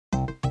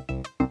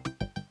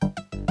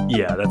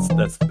Yeah, that's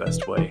the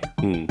best way.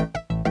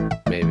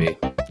 Maybe.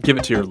 Give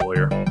it to your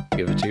lawyer.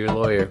 Give it to your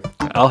lawyer.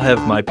 I'll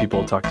have my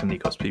people talk to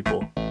Nico's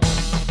people.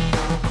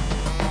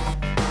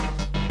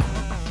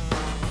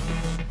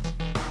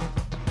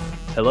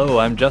 Hello,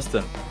 I'm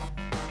Justin.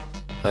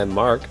 I'm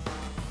Mark,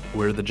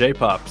 We're the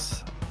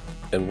J-Pops.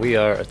 and we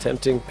are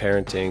attempting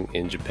parenting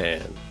in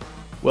Japan.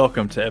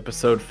 Welcome to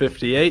episode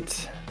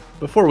 58.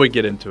 Before we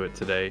get into it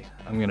today,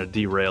 I'm going to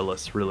derail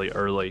us really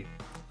early.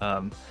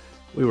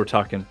 We were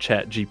talking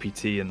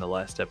ChatGPT in the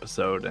last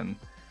episode, and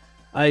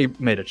I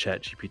made a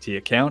ChatGPT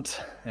account,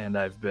 and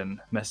I've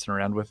been messing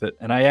around with it.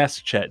 And I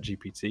asked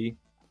ChatGPT,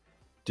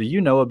 do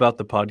you know about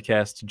the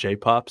podcast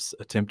J-Pops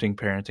Attempting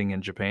Parenting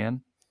in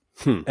Japan?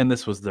 And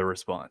this was the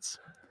response.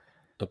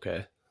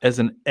 Okay. As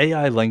an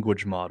AI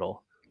language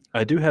model,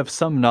 I do have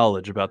some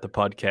knowledge about the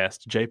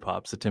podcast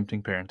J-Pops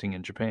Attempting Parenting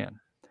in Japan.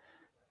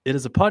 It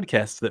is a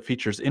podcast that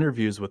features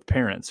interviews with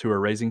parents who are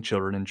raising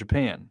children in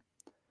Japan.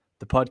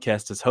 The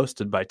podcast is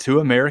hosted by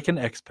two American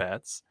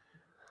expats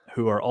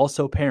who are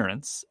also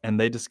parents, and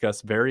they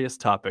discuss various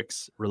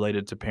topics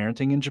related to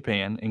parenting in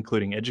Japan,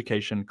 including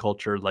education,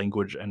 culture,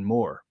 language, and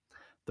more.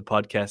 The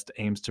podcast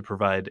aims to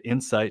provide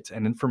insight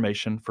and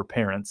information for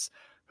parents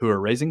who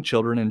are raising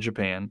children in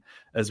Japan,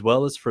 as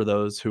well as for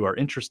those who are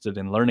interested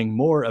in learning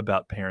more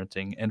about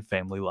parenting and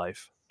family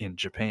life in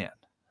Japan.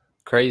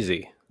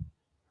 Crazy.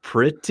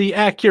 Pretty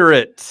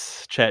accurate,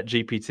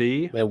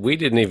 ChatGPT. Man, we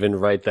didn't even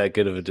write that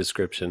good of a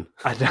description.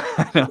 I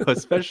know,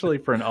 especially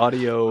for an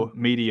audio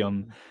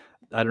medium.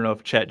 I don't know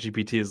if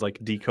ChatGPT is like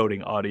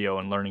decoding audio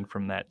and learning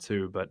from that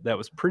too, but that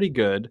was pretty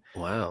good.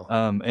 Wow.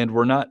 And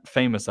we're not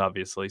famous,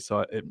 obviously,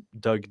 so it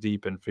dug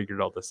deep and figured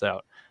all this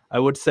out. I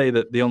would say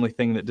that the only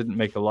thing that didn't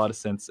make a lot of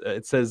sense,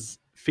 it says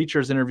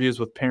features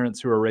interviews with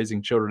parents who are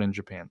raising children in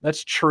Japan.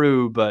 That's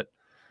true, but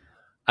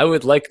I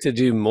would like to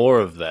do more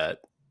of that.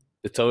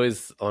 It's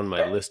always on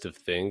my list of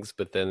things,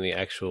 but then the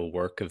actual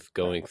work of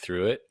going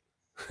through it,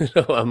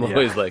 I'm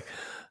always like,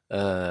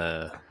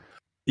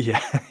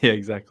 Yeah,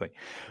 exactly.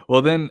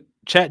 Well, then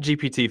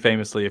ChatGPT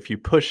famously, if you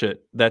push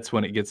it, that's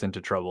when it gets into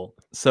trouble.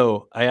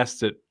 So I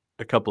asked it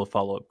a couple of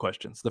follow-up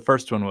questions. The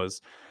first one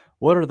was,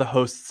 what are the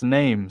hosts'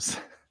 names?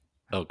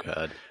 oh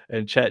God.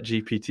 And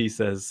ChatGPT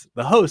says,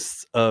 the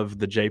hosts of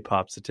the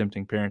J-Pops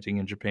Attempting Parenting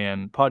in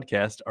Japan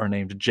podcast are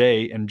named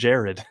Jay and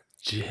Jared.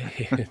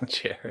 Jay and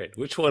Jared.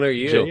 Which one are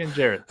you? Jay and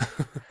Jared.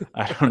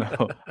 I don't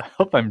know. I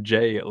hope I'm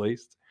Jay at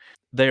least.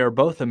 They are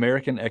both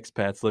American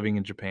expats living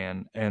in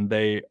Japan, and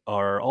they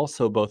are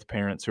also both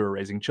parents who are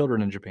raising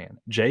children in Japan.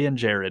 Jay and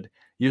Jared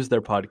use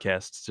their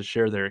podcasts to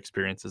share their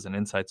experiences and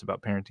insights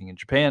about parenting in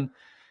Japan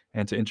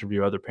and to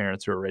interview other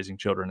parents who are raising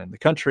children in the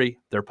country.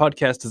 Their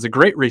podcast is a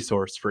great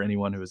resource for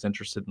anyone who is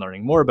interested in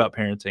learning more about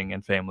parenting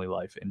and family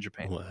life in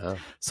Japan. Wow.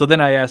 So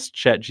then I asked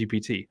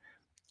ChatGPT,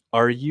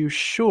 are you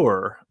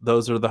sure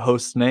those are the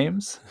host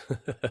names?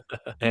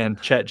 And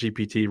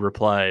ChatGPT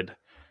replied,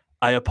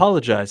 I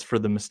apologize for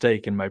the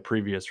mistake in my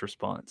previous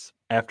response.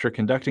 After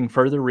conducting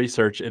further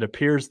research, it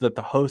appears that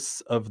the hosts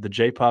of the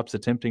J-Pops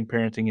Attempting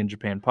Parenting in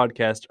Japan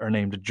podcast are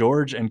named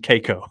George and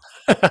Keiko.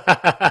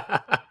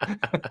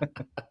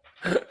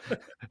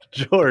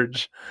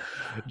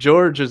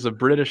 George is a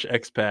British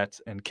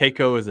expat, and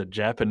Keiko is a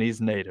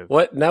Japanese native.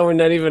 What? Now we're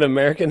not even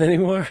American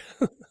anymore?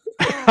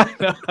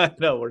 I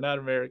know, we're not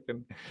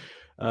American.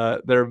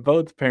 They're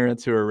both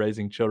parents who are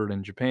raising children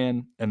in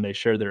Japan, and they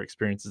share their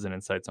experiences and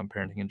insights on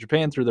parenting in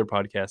Japan through their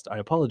podcast. I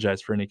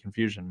apologize for any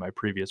confusion my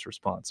previous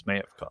response may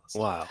have caused.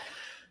 Wow.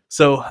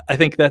 So I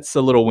think that's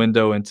a little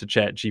window into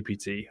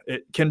ChatGPT.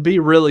 It can be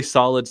really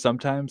solid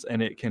sometimes,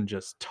 and it can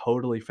just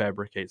totally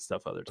fabricate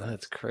stuff other times.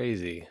 That's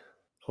crazy.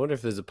 I wonder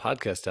if there's a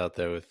podcast out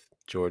there with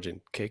George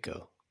and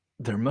Keiko.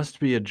 There must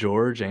be a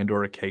George and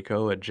or a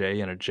Keiko, a Jay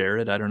and a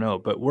Jared. I don't know,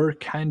 but we're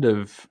kind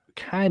of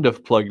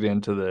plugged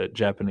into the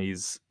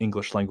Japanese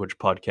English language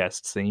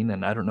podcast scene,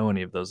 and I don't know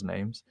any of those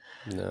names.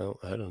 No,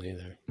 I don't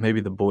either.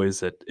 Maybe the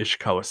boys at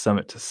Ishikawa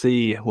Summit to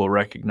Sea will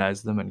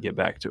recognize them and get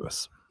back to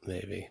us.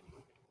 Maybe.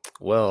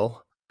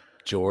 Well,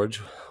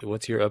 George,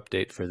 what's your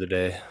update for the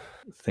day?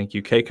 Thank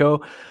you,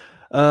 Keiko.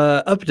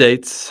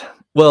 Updates.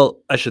 Well,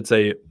 I should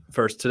say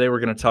first, today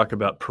we're going to talk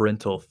about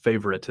parental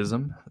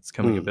favoritism. It's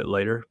coming a bit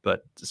later,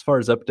 but as far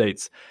as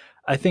updates,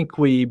 I think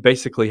we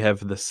basically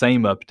have the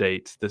same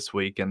update this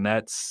week, and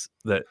that's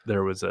that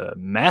there was a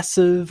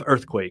massive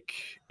earthquake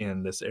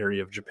in this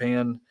area of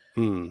Japan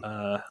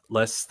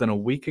less than a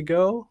week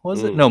ago,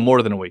 was it? No,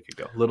 more than a week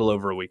ago, a little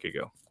over a week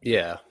ago.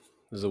 Yeah, it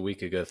was a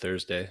week ago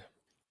Thursday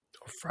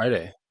or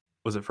Friday.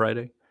 Was it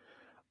Friday?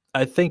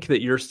 I think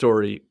that your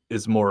story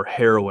is more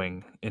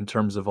harrowing in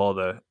terms of all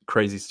the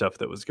crazy stuff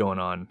that was going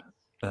on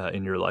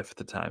in your life at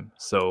the time.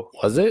 So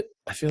Was it?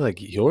 I feel like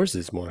yours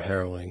is more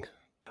harrowing.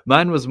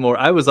 mine was more,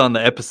 I was on the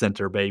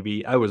epicenter,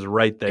 baby. I was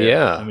right there.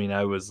 Yeah. I mean,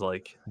 I was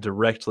like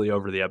directly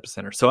over the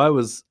epicenter. So I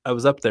was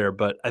up there,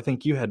 but I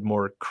think you had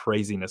more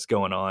craziness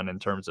going on in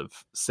terms of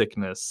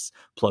sickness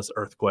plus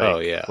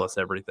earthquake plus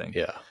everything.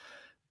 Yeah.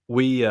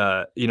 We,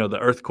 the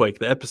earthquake,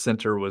 the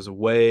epicenter was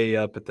way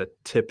up at the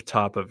tip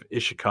top of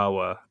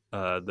Ishikawa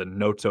the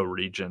Noto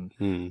region,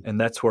 Hmm. and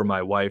that's where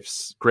my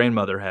wife's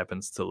grandmother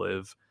happens to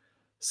live.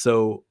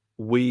 So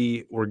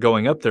we were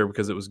going up there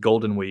because it was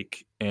Golden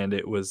Week, and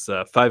it was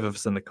 5 of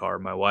us in the car: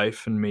 my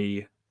wife and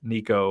me,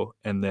 Nico,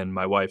 and then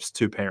my wife's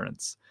 2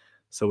 parents.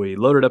 So we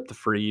loaded up the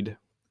Freed,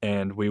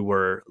 and we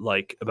were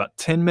like about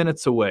 10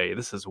 minutes away.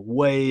 This is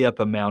way up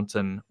a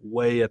mountain,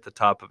 way at the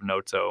top of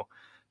Noto,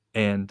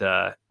 and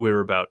we were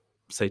about,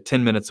 say,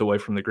 10 minutes away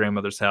from the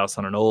grandmother's house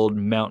on an old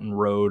mountain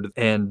road.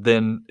 And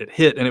then it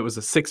hit, and it was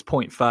a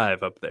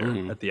 6.5 up there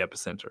Hmm. at the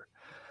epicenter.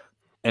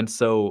 And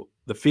so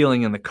the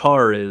feeling in the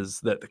car is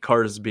that the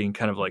car is being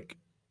kind of like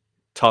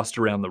tossed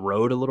around the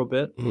road a little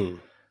bit. Hmm.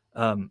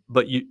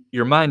 But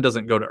your mind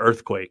doesn't go to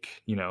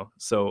earthquake,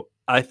 So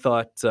I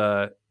thought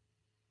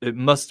it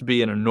must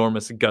be an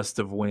enormous gust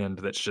of wind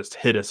that's just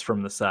hit us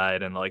from the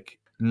side, and like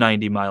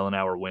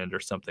 90-mile-an-hour wind or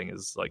something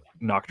has like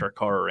knocked our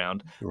car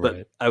around.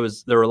 But Right.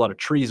 there were a lot of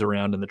trees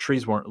around, and the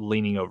trees weren't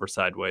leaning over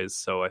sideways,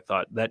 so I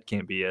thought that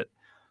can't be it.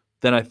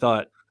 Then I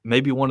thought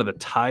maybe one of the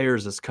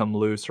tires has come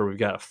loose, or we've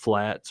got a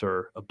flat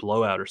or a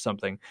blowout or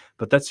something.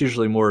 But that's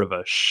usually more of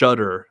a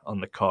shudder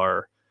on the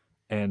car,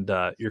 and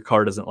your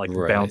car doesn't like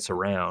Right. bounce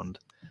around.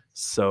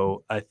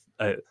 So I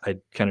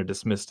kind of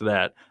dismissed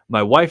that.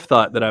 My wife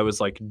thought that I was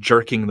like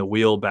jerking the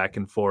wheel back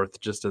and forth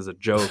just as a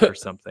joke or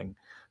something,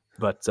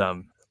 but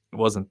it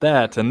wasn't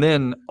that. And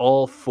then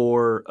all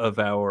 4 of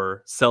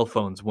our cell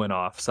phones went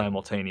off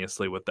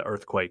simultaneously with the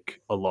earthquake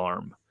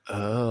alarm.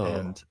 Oh.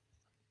 And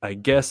I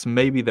guess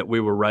maybe that we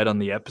were right on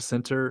the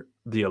epicenter.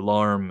 The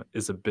alarm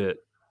is a bit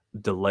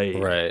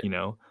delayed, Right.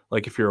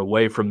 Like if you're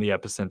away from the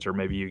epicenter,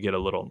 maybe you get a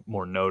little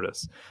more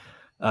notice.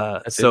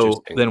 That's So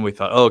interesting. then we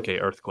thought, oh, okay,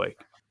 earthquake.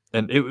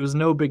 And it was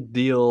no big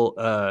deal.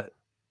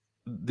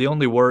 The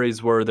only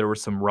worries were there were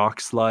some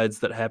rock slides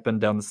that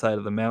happened down the side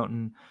of the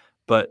mountain,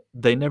 but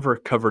they never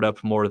covered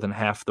up more than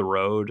half the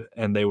road,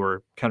 and they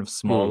were kind of Hmm.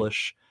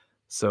 smallish.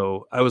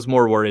 So I was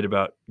more worried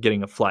about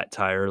getting a flat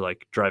tire,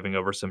 like driving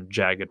over some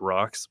jagged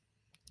rocks.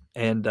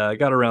 And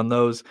got around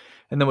those.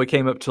 And then we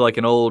came up to like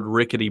an old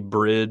rickety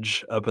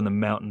bridge up in the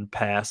mountain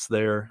pass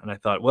there. And I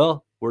thought,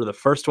 well, we're the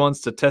first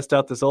ones to test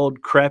out this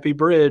old crappy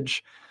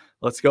bridge.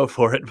 Let's go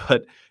for it.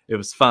 But it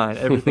was fine.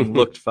 Everything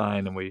looked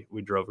fine. And we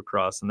drove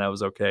across, and that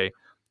was okay.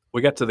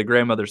 We got to the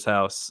grandmother's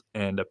house,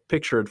 and a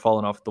picture had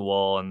fallen off the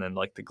wall, and then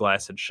like the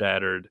glass had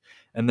shattered.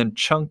 And then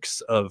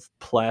chunks of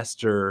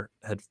plaster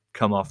had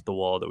come off the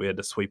wall that we had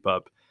to sweep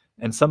up.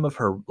 And some of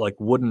her like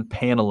wooden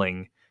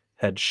paneling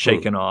had Hmm.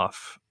 shaken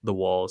off the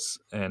walls,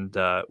 and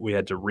we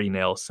had to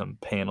re-nail some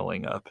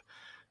paneling up.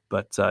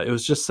 But it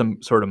was just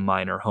some sort of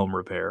minor home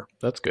repair.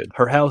 That's good.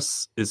 Her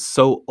house is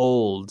so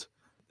old,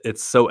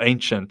 it's so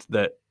ancient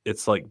that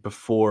it's like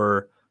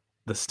before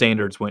the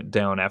standards went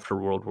down after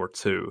World War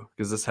II,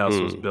 because this house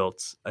was Hmm.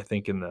 built, I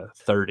think, in the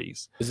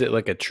 30s. Is it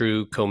like a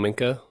true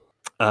Kominka?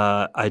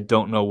 I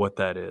don't know what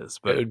that is, It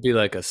but would be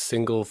like a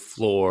single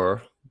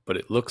floor, but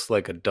it looks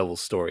like a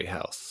double-story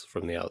house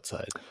from the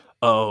outside.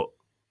 oh,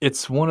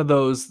 it's one of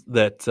those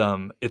that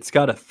it's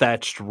got a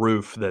thatched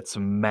roof that's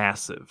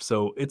massive.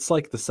 So it's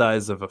like the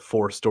size of a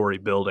 4-story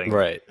building,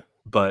 Right.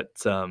 but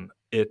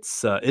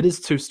it is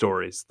 2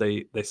 stories.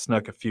 They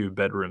snuck a few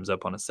bedrooms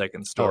up on a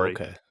second Oh, story.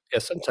 okay. Yeah,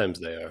 sometimes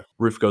they are.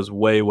 Roof goes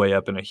way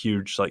up in a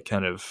huge, like,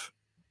 kind of,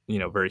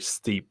 very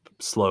steep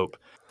slope.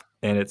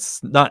 And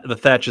it's not, the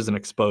thatch isn't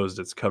exposed.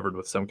 It's covered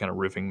with some kind of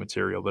roofing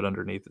material, but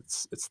underneath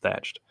it's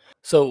thatched.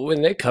 So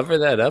when they cover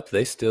that up,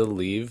 they still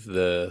leave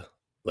the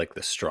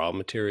straw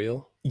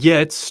material? Yeah,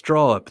 it's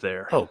straw up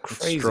there. Oh, It's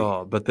crazy.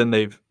 straw, but then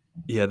they've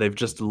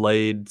just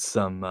laid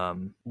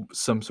some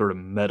sort of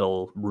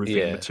metal roofing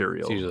Yeah. It's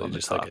material usually on the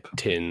just like a top.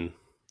 tin.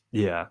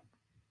 Yeah.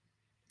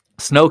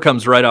 Snow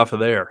comes right off of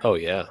there. Oh,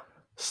 yeah.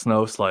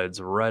 Snow slides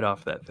right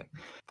off that thing.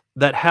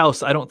 That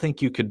house, I don't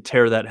think you could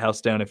tear that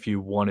house down if you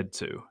wanted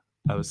to.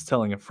 I was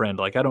telling a friend,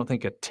 like, I don't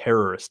think a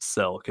terrorist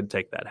cell could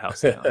take that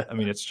house down. I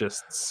mean, it's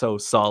just so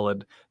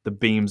solid. The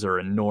beams are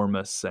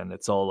enormous, and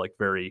it's all like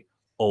very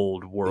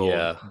old world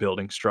Yeah.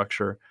 building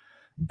structure.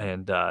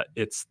 And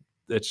it's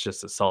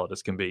just as solid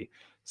as can be.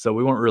 So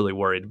we weren't really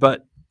worried.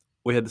 But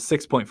we had the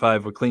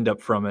 6.5. We cleaned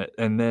up from it,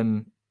 and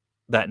then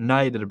that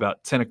night at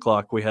about 10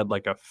 o'clock, we had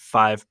like a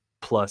 5+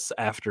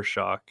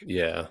 aftershock.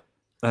 Yeah.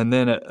 And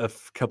then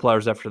couple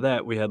hours after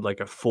that, we had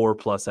like a 4+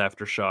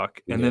 aftershock.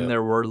 And then Yeah.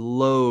 there were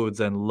loads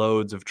and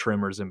loads of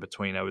tremors in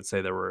between. I would say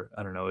there were,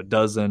 I don't know, a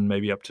dozen,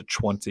 maybe up to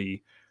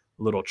 20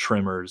 little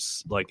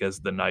tremors, like as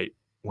the night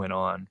went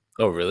on.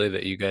 Oh, really?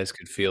 That you guys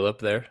could feel up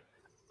there?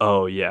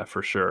 Oh yeah,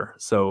 for sure.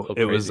 So Oh,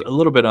 it was crazy. a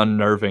little bit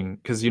unnerving,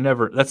 because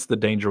that's the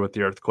danger with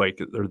the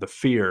earthquake, or the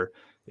fear,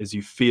 is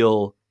you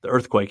feel the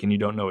earthquake and you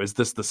don't know, is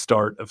this the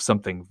start of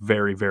something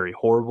very, very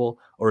horrible,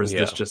 or is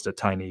this Yeah. just a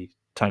tiny,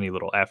 tiny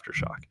little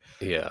aftershock?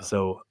 Yeah.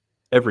 So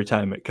every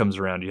time it comes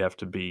around, you have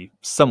to be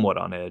somewhat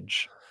on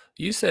edge.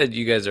 You said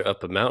you guys are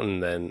up a mountain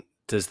then.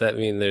 Does that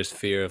mean there's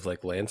fear of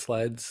like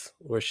landslides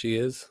where she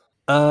is?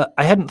 I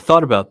hadn't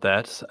thought about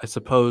that. I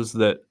suppose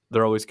that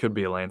there always could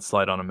be a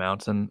landslide on a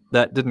mountain.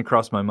 That didn't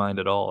cross my mind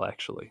at all,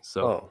 actually.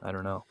 So Oh, I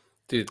don't know.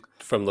 dude,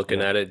 from looking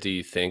Yeah. at it, do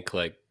you think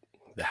like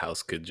the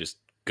house could just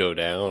go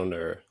down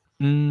or?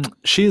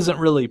 She isn't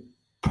really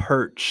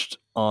perched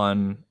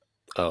on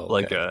Oh,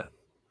 like okay.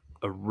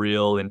 a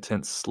real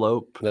intense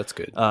slope. That's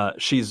good.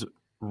 She's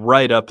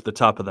right up the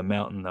top of the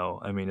mountain, though.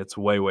 I mean, it's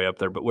way, way up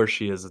there, but where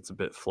she is, it's a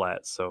bit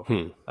flat. So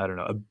Hmm. I don't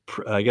know.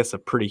 I guess a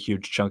pretty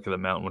huge chunk of the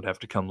mountain would have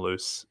to come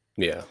loose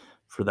Yeah.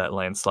 for that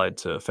landslide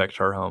to affect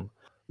her home.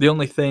 The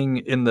only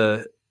thing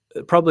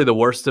probably the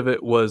worst of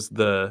it was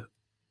the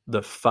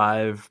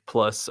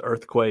 5+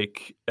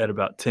 earthquake at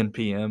about 10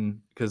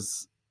 p.m.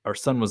 because our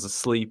son was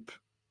asleep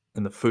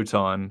in the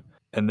futon,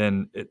 and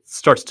then it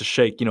starts to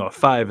shake. You know, a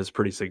 5 is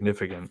pretty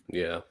significant,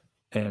 Yeah.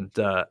 and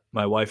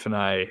my wife and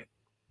I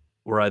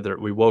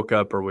we woke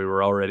up or we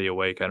were already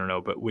awake. I don't know,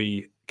 but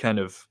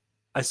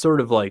I sort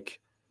of like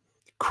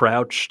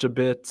crouched a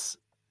bit.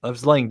 I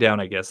was laying down,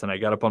 I guess, and I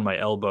got up on my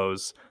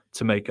elbows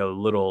to make a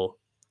little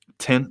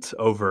tent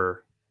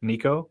over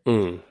Nico.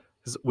 Mm.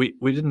 'Cause we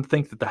didn't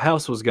think that the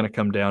house was going to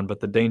come down, but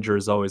the danger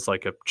is always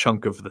like a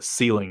chunk of the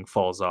ceiling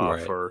falls off,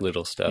 Right. or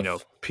Little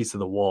stuff. piece of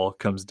the wall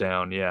comes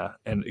down. Yeah,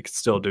 and it could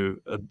still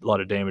do a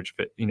lot of damage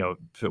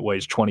if it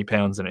weighs 20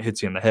 pounds and it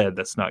hits you in the head.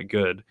 That's not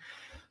good.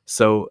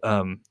 So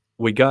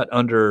we got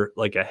under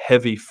like a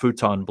heavy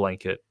futon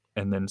blanket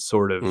and then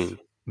sort of Mm.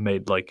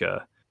 made like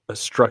a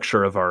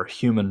structure of our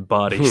human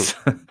bodies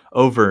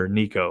over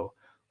Nico,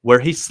 where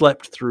he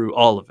slept through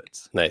all of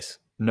it. Nice.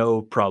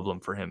 No problem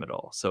for him at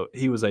all. So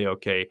he was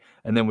a-okay.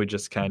 And then we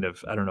just kind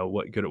of, I don't know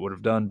what good it would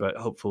have done, but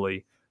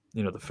hopefully,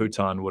 the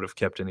futon would have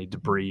kept any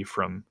debris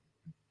from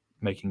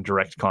making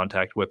direct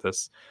contact with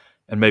us.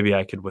 And maybe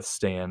I could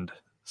withstand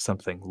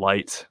something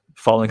light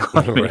falling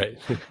on me Right.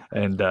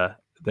 and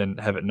then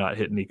have it not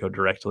hit Nico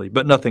directly.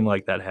 But nothing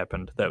like that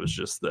happened. That was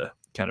just the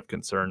kind of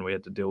concern we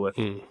had to deal with.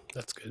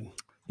 That's good.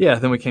 Yeah,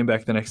 then we came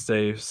back the next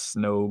day.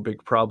 No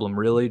big problem,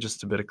 really.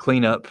 Just a bit of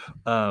cleanup.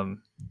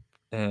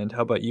 And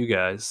how about you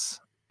guys?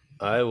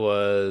 I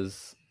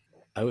was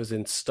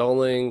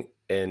installing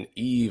an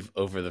eave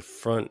over the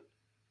front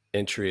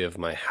entry of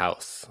my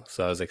house.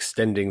 So I was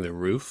extending the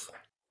roof.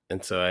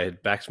 And so I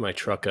had backed my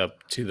truck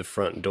up to the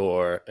front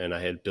door and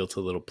I had built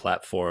a little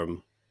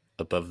platform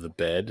above the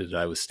bed that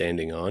I was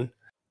standing on.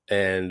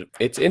 And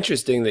it's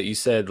interesting that you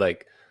said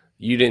like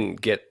you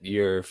didn't get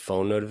your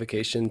phone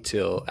notification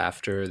till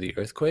after the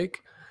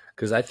earthquake,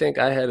 because I think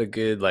I had a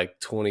good like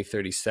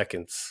 20-30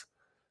 seconds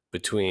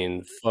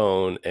between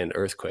phone and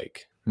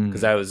earthquake,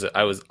 because I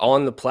was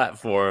on the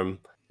platform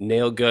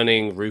nail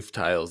gunning roof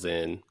tiles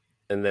in,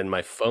 and then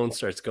my phone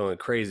starts going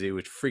crazy,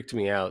 which freaked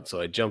me out.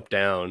 So I jumped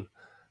down,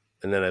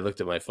 and then I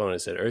looked at my phone and it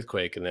said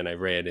earthquake, and then I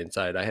ran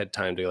inside. I had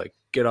time to like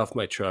get off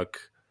my truck,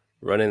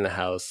 run in the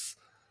house,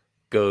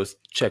 go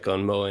check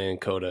on Moe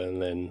and Coda,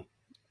 and then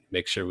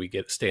make sure we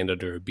stand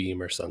under a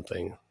beam or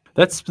something.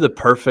 That's the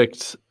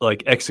perfect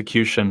like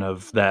execution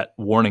of that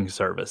warning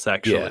service,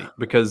 actually, Yeah.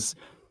 because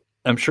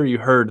I'm sure you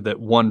heard that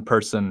one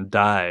person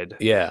died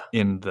Yeah.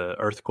 in the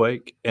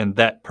earthquake, and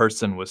that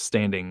person was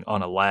standing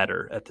on a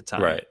ladder at the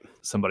time. Right.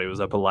 Somebody was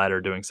up a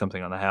ladder doing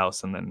something on the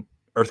house, and then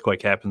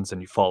earthquake happens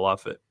and you fall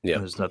off it. Yeah.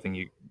 And there's nothing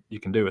you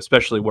can do,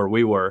 especially where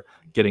we were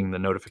getting the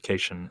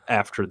notification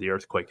after the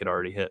earthquake had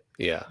already hit.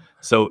 Yeah.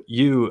 So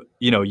you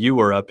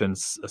were up in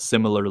a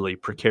similarly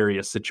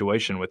precarious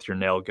situation with your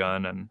nail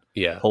gun and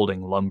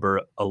holding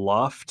lumber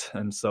aloft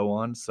and so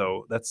on.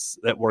 So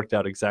that worked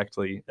out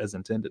exactly as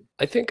intended.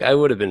 I think I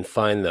would have been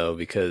fine though,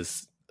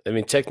 because I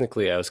mean,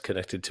 technically I was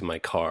connected to my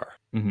car.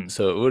 Mm-hmm.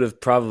 So it would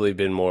have probably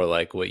been more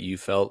like what you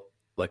felt,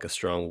 like a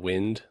strong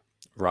wind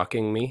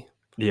rocking me.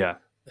 Yeah.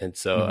 And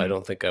so I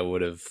don't think I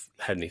would have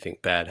had anything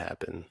bad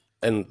happen.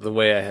 And the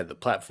way I had the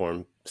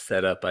platform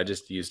set up, I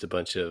just used a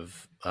bunch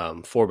of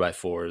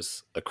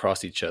 4x4s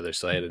across each other.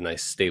 So I had a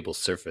nice stable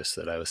surface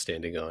that I was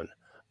standing on.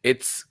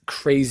 It's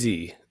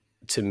crazy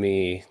to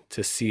me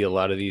to see a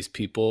lot of these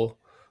people,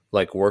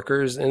 like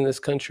workers in this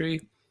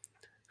country,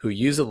 who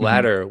use a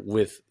ladder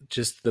with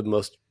just the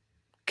most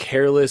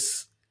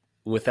careless,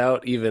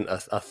 without even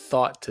a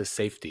thought to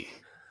safety.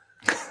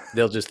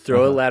 They'll just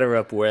throw a ladder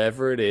up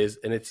wherever it is,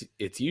 and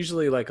it's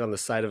usually like on the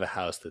side of a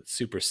house that's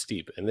super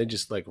steep, and they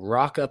just like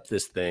rock up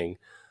this thing,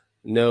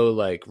 no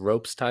like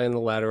ropes tying the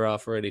ladder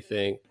off or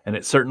anything. And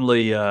it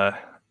certainly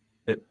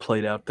it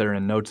played out there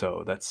in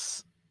Noto.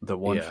 That's the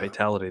one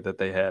fatality that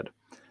they had.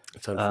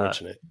 It's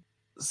unfortunate.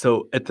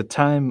 So at the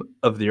time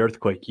of the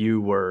earthquake, you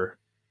were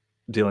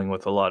dealing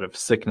with a lot of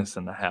sickness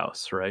in the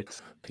house,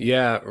 right?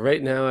 Yeah,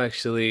 right now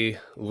actually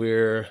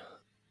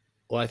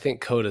I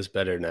think Coda's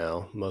better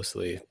now,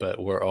 mostly,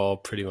 but we're all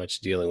pretty much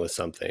dealing with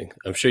something.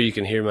 I'm sure you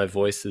can hear my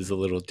voice is a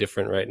little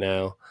different right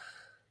now,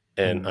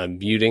 and I'm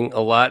muting a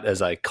lot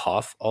as I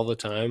cough all the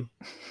time.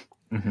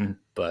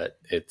 But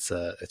it's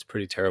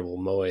pretty terrible.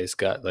 Moe's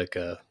got like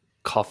a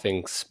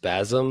coughing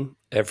spasm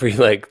every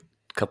like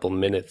couple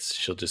minutes.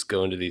 She'll just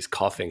go into these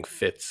coughing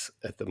fits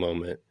at the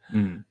moment,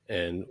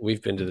 and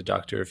we've been to the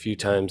doctor a few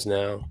times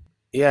now.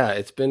 Yeah,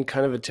 it's been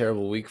kind of a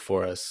terrible week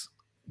for us.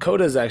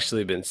 Coda's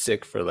actually been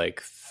sick for like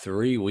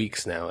 3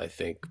 weeks now, I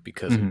think,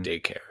 because of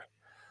daycare.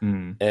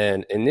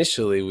 And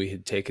initially we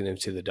had taken him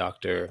to the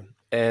doctor,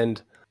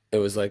 and it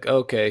was like,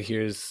 okay,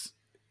 here's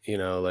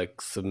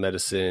like some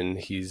medicine.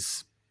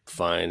 He's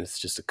fine. It's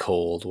just a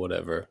cold,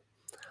 whatever.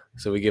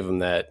 So we give him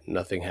that.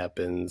 Nothing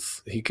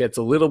happens. He gets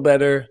a little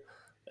better.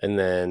 And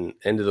then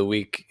end of the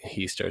week,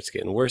 he starts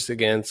getting worse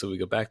again. So we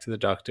go back to the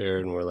doctor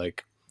and we're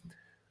like,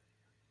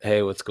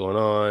 hey, what's going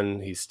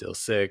on? He's still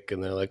sick.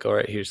 And they're like, all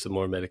right, here's some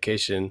more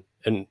medication.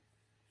 And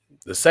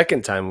the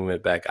second time we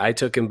went back, I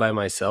took him by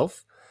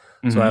myself.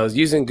 So I was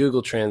using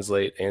Google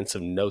Translate and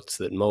some notes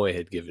that Moe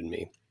had given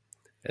me.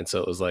 And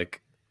so it was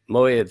like,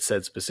 Moe had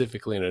said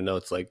specifically in her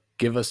notes, like,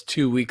 give us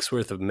 2 weeks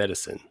worth of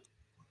medicine.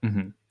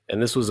 Mm-hmm.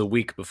 And this was a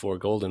week before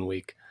Golden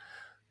Week,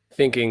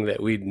 thinking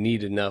that we'd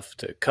need enough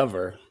to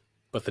cover.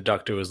 But the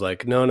doctor was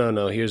like,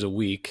 no, here's a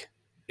week.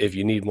 If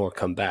you need more,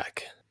 come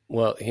back.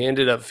 Well, he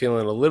ended up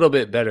feeling a little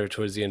bit better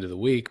towards the end of the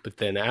week. But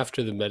then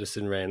after the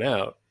medicine ran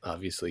out,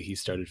 obviously he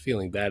started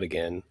feeling bad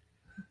again.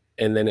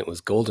 And then it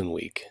was Golden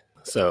Week.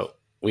 So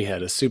we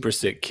had a super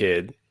sick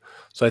kid.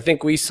 So I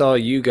think we saw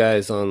you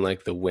guys on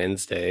like the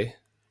Wednesday,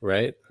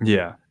 right?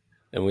 Yeah.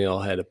 And we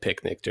all had a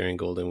picnic during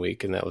Golden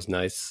Week, and that was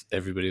nice.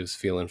 Everybody was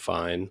feeling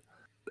fine.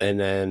 And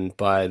then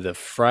by the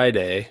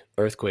Friday,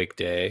 Earthquake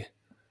Day,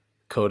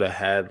 Coda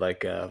had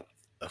like a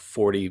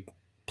 40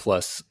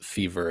 plus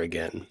fever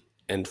again.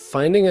 And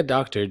finding a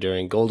doctor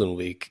during Golden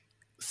Week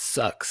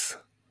sucks.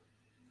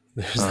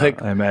 There's I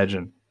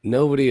imagine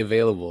nobody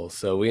available.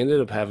 So we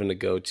ended up having to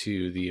go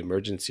to the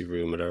emergency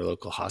room at our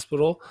local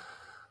hospital.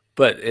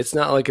 But it's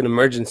not like an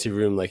emergency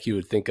room like you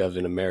would think of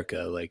in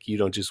America. Like you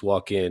don't just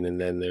walk in and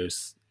then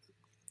there's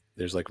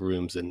like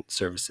rooms and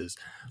services.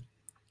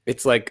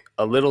 It's like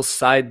a little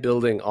side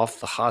building off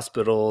the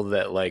hospital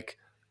that like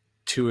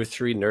 2 or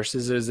 3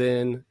 nurses is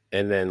in,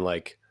 and then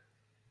like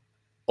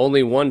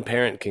only one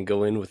parent can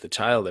go in with the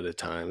child at a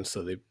time.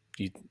 So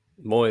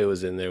Moya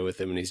was in there with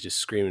him and he's just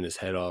screaming his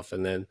head off.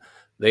 And then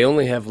they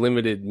only have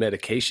limited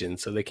medication,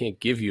 so they can't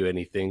give you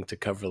anything to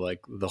cover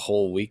like the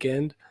whole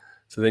weekend.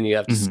 So then you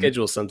have to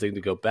schedule something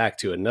to go back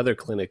to another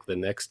clinic the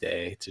next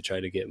day to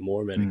try to get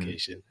more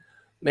medication.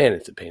 Man,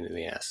 it's a pain in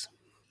the ass.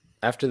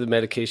 After the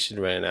medication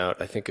ran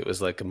out, I think it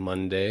was like a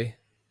Monday,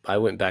 I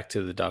went back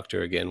to the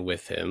doctor again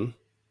with him,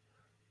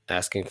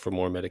 asking for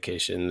more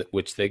medication,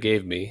 which they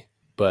gave me,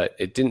 but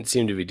it didn't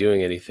seem to be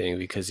doing anything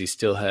because he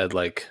still had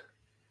like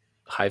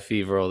high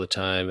fever all the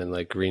time and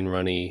like green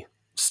runny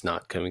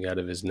snot coming out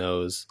of his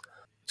nose.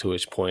 To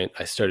which point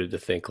I started to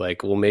think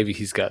like, well, maybe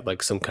he's got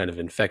like some kind of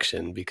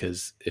infection,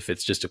 because if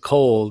it's just a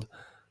cold,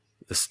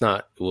 the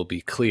snot will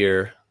be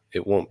clear.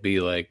 It won't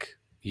be like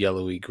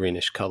yellowy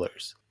greenish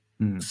colors.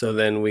 So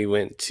then we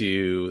went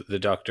to the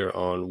doctor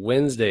on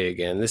Wednesday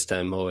again. This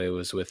time Moe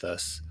was with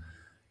us.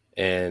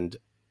 And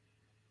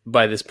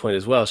by this point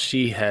as well,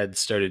 she had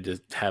started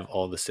to have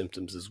all the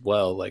symptoms as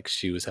well. Like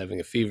she was having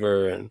a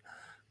fever and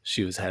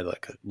she had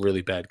like a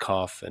really bad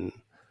cough and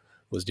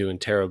was doing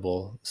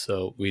terrible.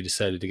 So we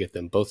decided to get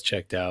them both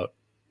checked out.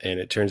 And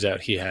it turns out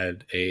he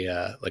had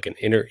a like an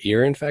inner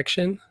ear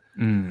infection,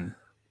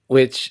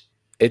 which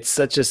it's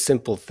such a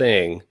simple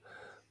thing.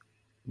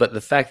 But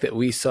the fact that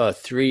we saw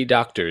 3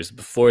 doctors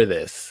before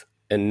this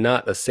and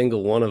not a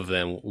single one of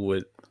them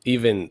would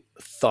even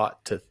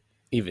thought to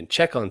even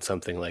check on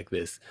something like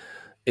this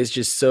is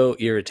just so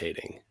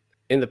irritating.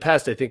 In the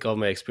past, I think all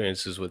my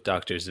experiences with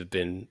doctors have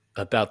been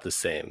about the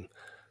same.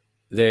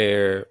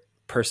 They're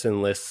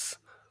personless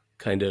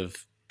kind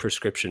of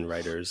prescription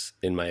writers,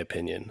 in my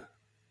opinion.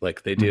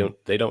 Like they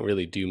don't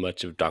really do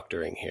much of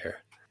doctoring here.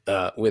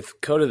 With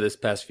Coda this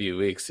past few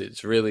weeks,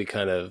 it's really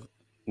kind of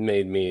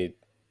made me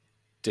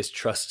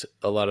distrust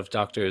a lot of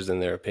doctors and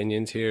their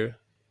opinions here.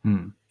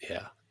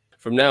 Yeah.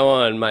 From now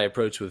on, my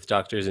approach with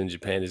doctors in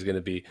Japan is going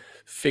to be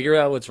figure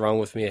out what's wrong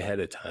with me ahead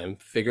of time,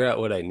 figure out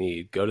what I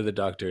need, go to the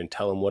doctor and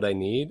tell them what I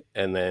need.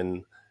 And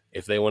then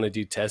if they want to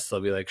do tests,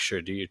 I'll be like,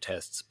 sure, do your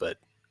tests, but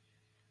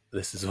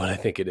this is what I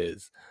think it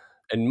is.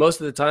 And most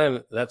of the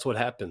time, that's what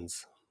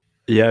happens.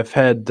 Yeah, I've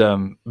had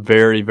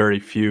very, very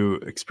few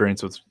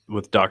experience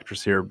with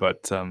doctors here,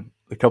 but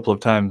a couple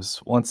of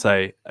times, once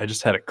I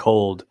just had a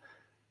cold,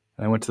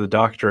 and I went to the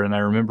doctor, and I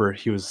remember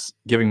he was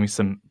giving me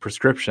some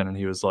prescription, and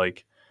he was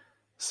like,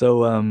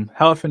 so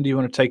how often do you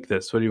want to take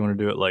this? What do you want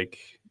to do it like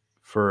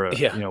for,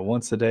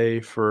 once a day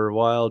for a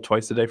while,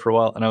 twice a day for a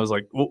while? And I was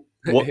like,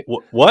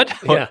 what?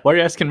 Yeah. Why are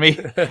you asking me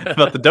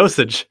about the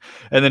dosage?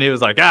 And then he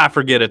was like,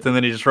 forget it. And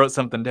then he just wrote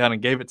something down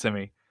and gave it to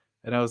me.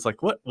 And I was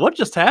like, what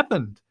just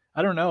happened?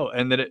 I don't know.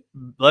 And then it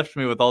left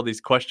me with all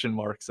these question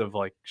marks of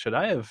like, should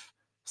I have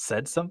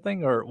said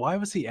something, or why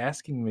was he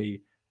asking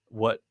me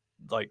what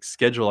like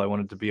schedule I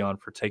wanted to be on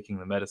for taking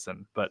the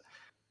medicine? But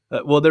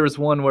there was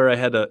one where I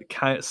had a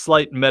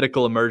slight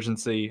medical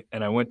emergency,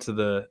 and I went to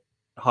the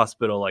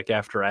hospital like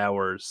after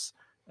hours,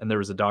 and there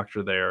was a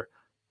doctor there,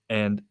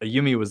 and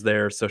Ayumi was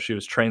there, so she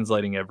was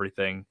translating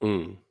everything.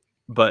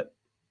 But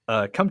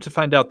come to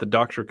find out, the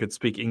doctor could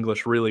speak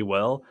English really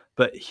well,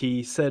 but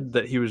he said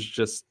that he was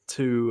just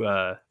too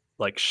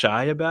like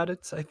shy about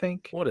it, I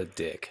think. What a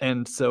dick.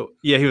 And so,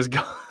 yeah, he was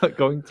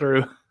going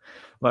through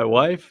my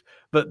wife,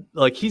 but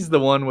like he's the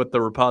one with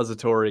the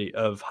repository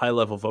of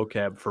high-level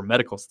vocab for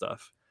medical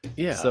stuff.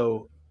 Yeah.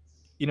 So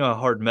you know how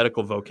hard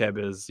medical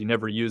vocab is. You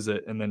never use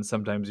it, and then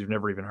sometimes you've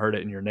never even heard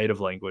it in your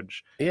native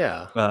language.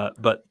 Yeah.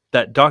 But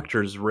that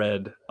doctor's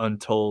read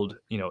untold,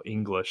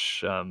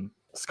 English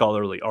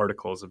scholarly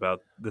articles about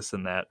this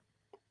and that,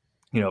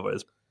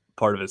 as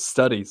part of his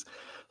studies.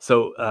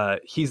 So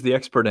he's the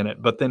expert in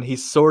it. But then he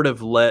sort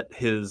of let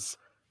his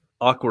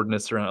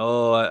awkwardness around,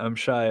 oh, I'm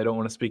shy, I don't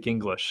want to speak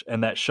English,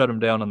 and that shut him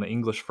down on the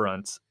English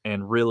front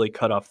and really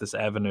cut off this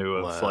avenue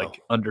of Wow.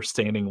 like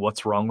understanding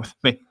what's wrong with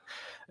me.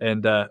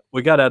 And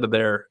we got out of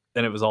there,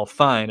 and it was all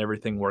fine.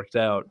 Everything worked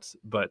out,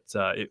 but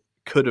it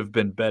could have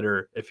been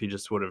better if he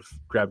just would have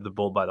grabbed the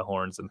bull by the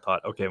horns and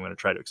thought, okay, I'm going to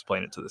try to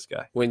explain it to this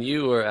guy. When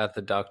you were at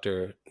the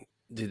doctor,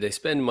 did they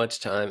spend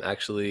much time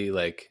actually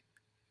like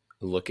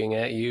looking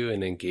at you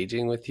and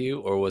engaging with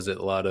you, or was it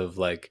a lot of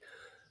like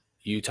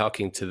you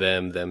talking to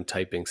them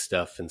typing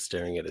stuff and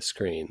staring at a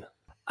screen?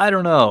 I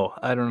don't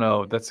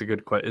know. That's a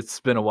good question.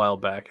 It's been a while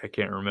back. I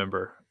can't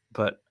remember,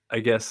 but I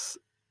guess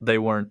they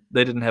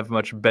didn't have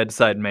much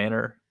bedside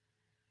manner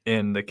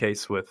in the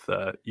case with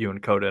you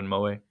and Coda and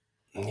Moe.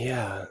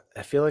 Yeah,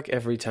 I feel like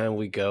every time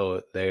we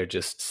go, they're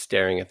just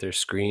staring at their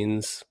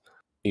screens.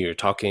 You're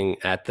talking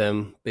at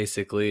them,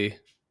 basically,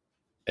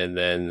 and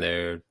then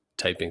they're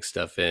typing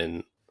stuff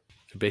in.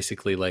 They're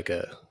basically like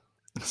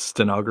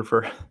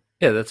Stenographer.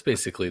 yeah, that's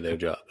basically their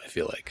job, I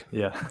feel like.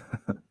 Yeah.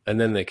 And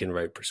then they can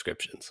write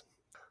prescriptions.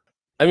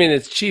 I mean,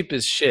 it's cheap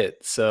as shit,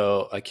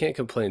 so I can't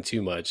complain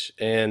too much.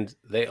 And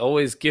they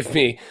always give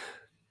me,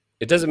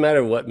 it doesn't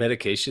matter what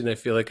medication I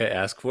feel like I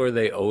ask for,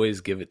 they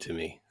always give it to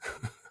me.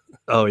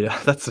 Oh yeah,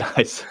 that's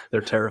nice.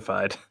 They're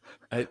terrified.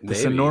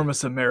 This Maybe.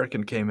 enormous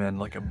American came in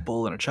like a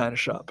bull in a china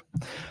shop.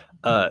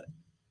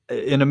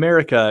 In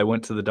America, I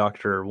went to the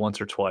doctor once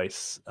or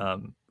twice.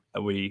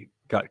 We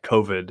got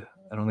COVID.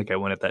 I don't think I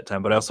went at that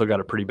time, but I also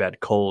got a pretty bad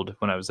cold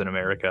when I was in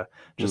America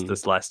just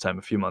this last time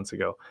a few months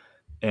ago.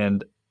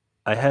 And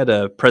I had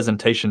a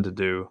presentation to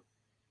do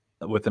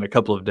within a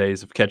couple of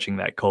days of catching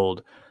that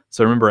cold.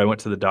 So I remember I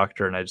went to the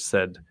doctor and I just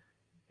said,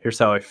 here's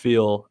how I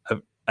feel.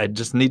 I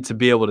just need to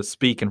be able to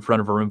speak in front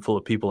of a room full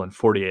of people in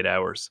 48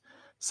 hours.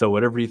 So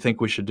whatever you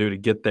think we should do to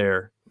get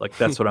there, like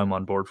that's what I'm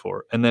on board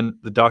for. And then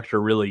the doctor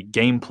really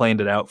game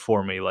planned it out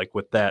for me, like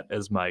with that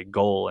as my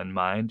goal in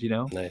mind,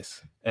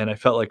 Nice. And I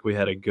felt like we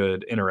had a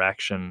good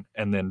interaction.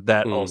 And then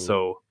that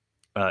also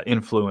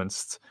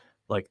influenced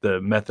like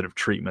the method of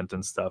treatment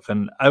and stuff.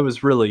 And I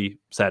was really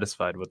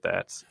satisfied with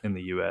that in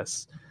the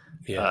US.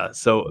 Yeah.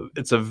 So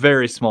it's a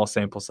very small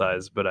sample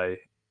size,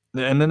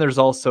 and then there's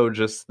also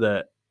just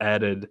the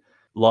added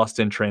lost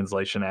in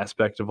translation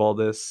aspect of all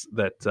this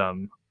that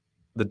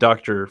the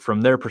doctor,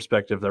 from their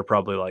perspective, they're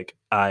probably like,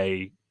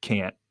 I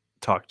can't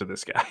talk to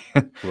this guy.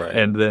 Right.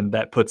 And then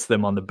that puts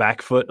them on the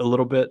back foot a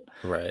little bit.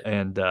 Right.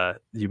 And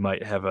you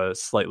might have a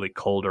slightly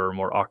colder or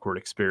more awkward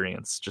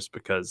experience just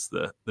because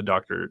the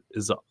doctor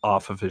is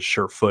off of his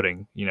sure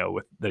footing,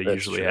 that he That's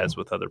usually true. has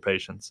with other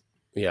patients.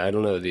 Yeah, I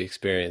don't know the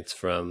experience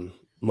from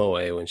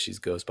Moe when she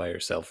goes by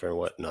herself or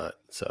whatnot.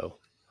 So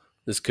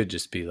this could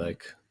just be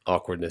like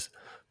awkwardness.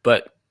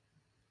 But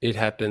it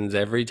happens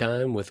every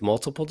time with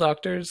multiple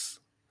doctors,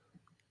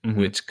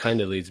 which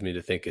kind of leads me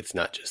to think it's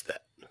not just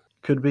that.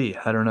 Could be.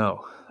 I don't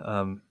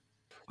know.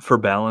 For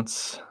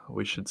balance,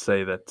 we should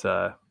say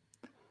that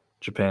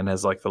Japan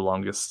has like the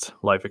longest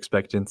life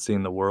expectancy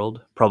in the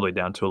world, probably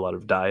down to a lot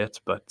of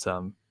diet, but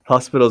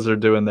hospitals are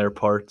doing their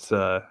part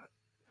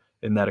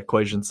in that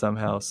equation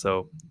somehow.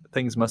 So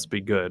things must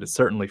be good. It's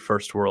certainly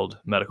first world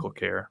medical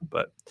care,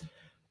 but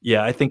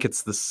yeah, I think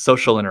it's the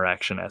social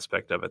interaction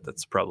aspect of it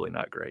that's probably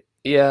not great.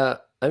 Yeah,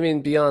 I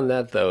mean, beyond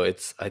that though,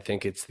 I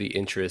think it's the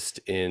interest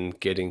in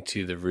getting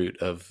to the root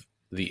of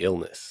the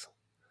illness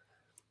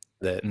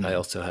that I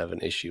also have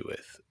an issue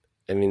with.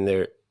 I mean,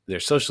 their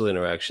social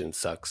interaction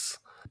sucks,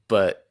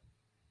 but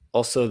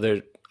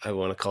also I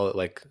want to call it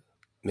like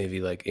maybe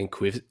like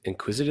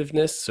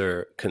inquisitiveness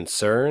or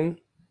concern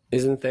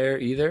isn't there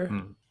either.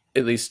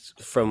 At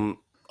least from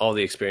all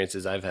the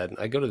experiences I've had.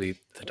 I go to the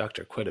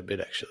doctor quite a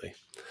bit actually.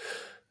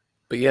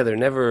 But yeah, they're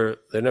never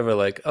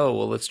like, oh,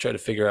 well, let's try to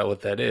figure out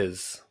what that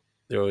is.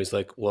 They're always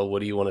like, well, what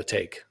do you want to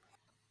take?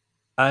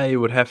 I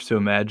would have to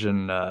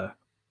imagine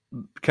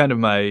kind of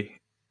my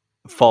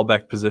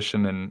fallback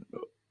position, and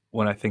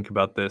when I think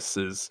about this,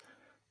 is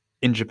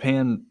in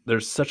Japan,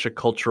 there's such a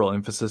cultural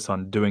emphasis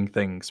on doing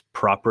things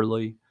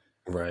properly.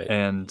 Right.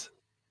 And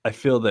I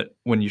feel that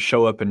when you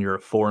show up and you're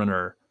a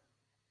foreigner,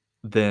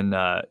 then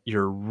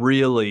you're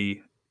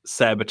really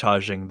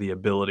sabotaging the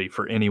ability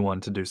for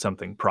anyone to do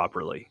something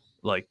properly.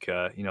 Like,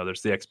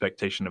 there's the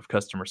expectation of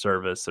customer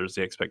service. There's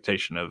the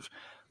expectation of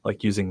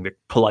like using the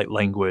polite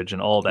language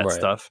and all that Right.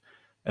 stuff.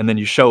 And then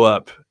you show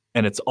up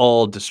and it's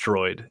all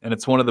destroyed. And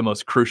it's one of the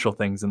most crucial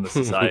things in the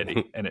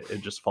society. And it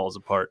just falls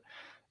apart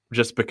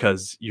just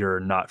because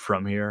you're not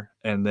from here.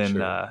 And then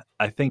Sure.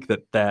 I think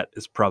that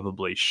is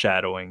probably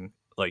shadowing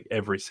like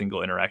every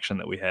single interaction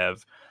that we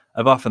have.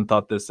 I've often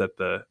thought this at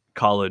the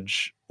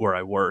college where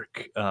I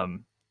work.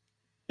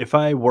 If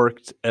I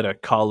worked at a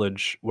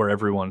college where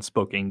everyone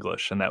spoke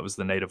English and that was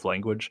the native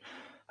language,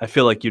 I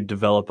feel like you'd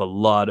develop a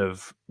lot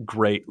of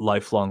great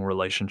lifelong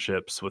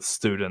relationships with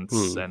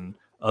students Hmm. and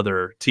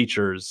other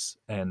teachers,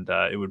 and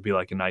it would be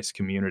like a nice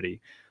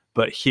community.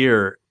 But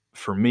here,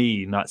 for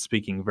me, not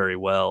speaking very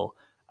well,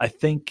 I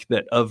think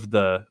that of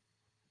the,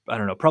 I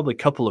don't know, probably a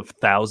couple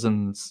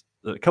thousand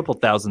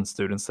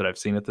students that I've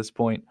seen at this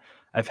point,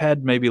 I've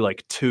had maybe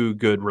like two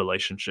good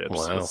relationships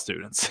with Wow.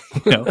 students,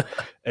 you know,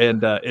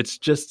 and it's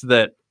just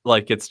that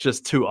like it's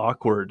just too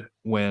awkward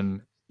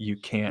when you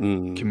can't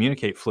Mm,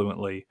 communicate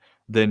fluently.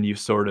 Then you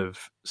sort of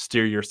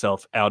steer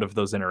yourself out of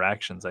those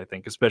interactions. I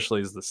think,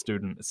 especially as the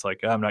student, it's like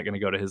I'm not going to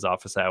go to his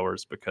office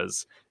hours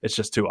because it's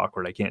just too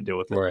awkward. I can't deal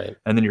with it, right.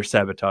 and then you're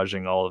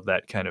sabotaging all of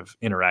that kind of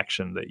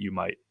interaction that you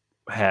might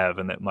have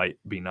and that might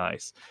be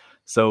nice.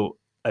 So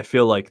I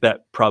feel like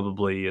that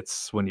probably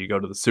it's when you go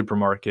to the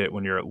supermarket,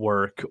 when you're at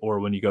work, or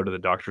when you go to the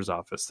doctor's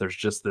office. There's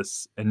just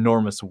this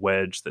enormous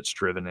wedge that's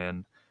driven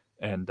in,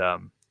 and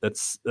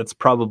that's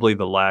probably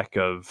the lack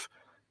of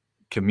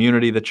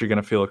community that you're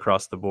going to feel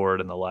across the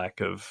board, and the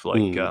lack of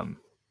like Mm.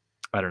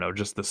 I don't know,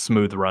 just the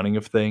smooth running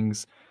of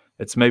things.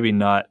 It's maybe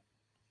not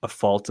a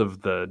fault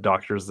of the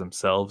doctors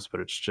themselves,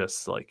 but it's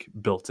just like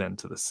built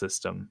into the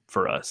system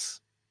for us.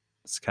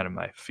 It's kind of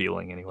my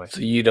feeling anyway. So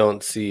you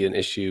don't see an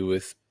issue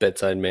with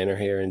bedside manner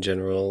here in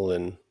general,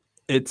 and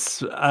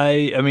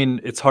I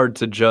mean, it's hard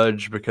to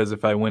judge because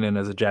if I went in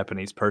as a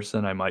Japanese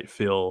person, I might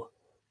feel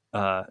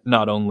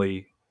not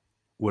only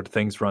would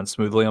things run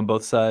smoothly on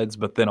both sides,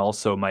 but then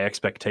also my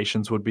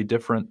expectations would be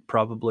different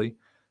probably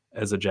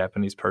as a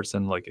Japanese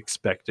person, like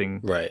expecting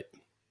right.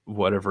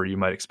 whatever you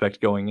might expect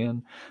going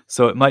in.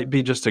 So it might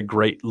be just a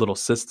great little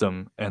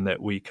system, and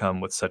that we come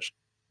with such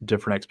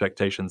different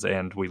expectations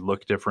and we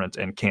look different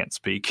and can't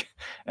speak.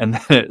 And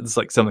then it's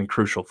like something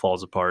crucial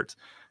falls apart,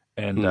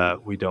 and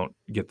Hmm. we don't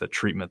get the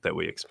treatment that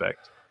we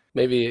expect.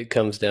 Maybe it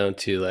comes down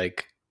to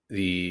like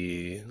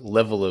the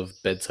level of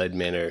bedside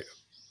manner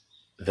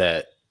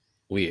that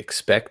we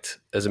expect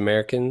as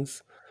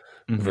Americans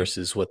Hmm.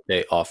 versus what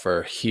they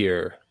offer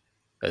here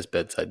as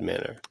bedside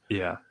manner.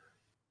 Yeah.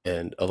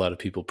 And a lot of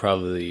people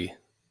probably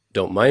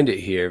don't mind it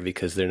here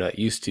because they're not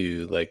used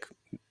to like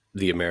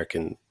the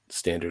American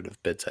standard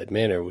of bedside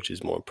manner, which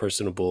is more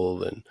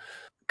personable and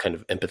kind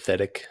of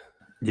empathetic.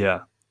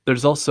 Yeah.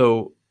 There's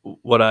also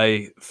what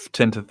I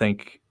tend to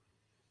think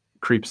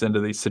creeps into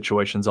these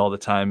situations all the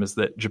time is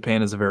that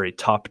Japan is a very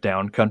top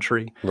down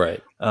country,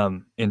 Right.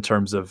 in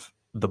terms of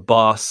the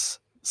boss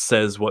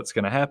says what's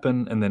going to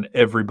happen, and then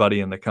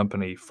everybody in the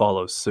company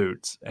follows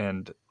suit.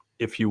 And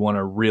if you want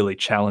to really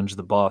challenge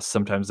the boss,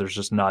 sometimes there's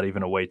just not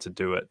even a way to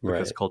do it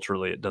because Right.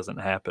 culturally it doesn't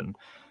happen.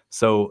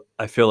 So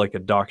I feel like a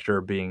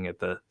doctor being at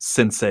the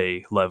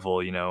sensei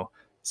level,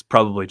 it's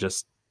probably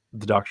just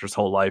the doctor's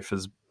whole life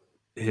is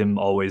him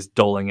always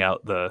doling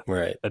out the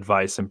Right.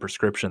 advice and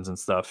prescriptions and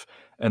stuff,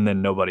 and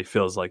then nobody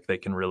feels like they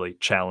can really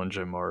challenge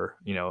him, or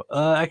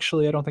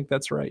actually I don't think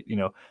that's right.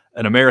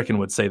 An American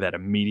would say that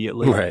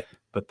immediately, Right.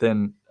 but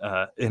then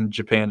in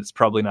Japan it's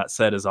probably not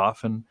said as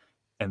often,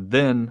 and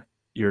then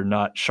you're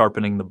not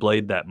sharpening the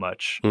blade that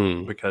much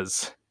Mm.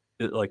 because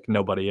like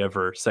nobody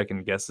ever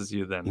second guesses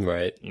you then,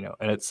 Right.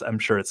 and I'm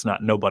sure it's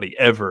not nobody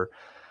ever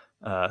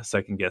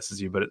second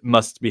guesses you, but it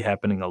must be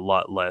happening a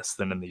lot less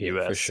than in the Yeah, for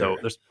U.S. So sure.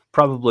 there's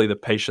probably the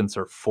patients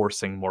are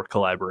forcing more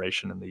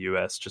collaboration in the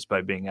U.S. just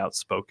by being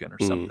outspoken or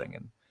Mm. something,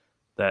 and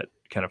that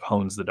kind of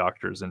hones the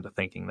doctors into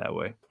thinking that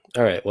way.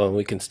 All right. Well,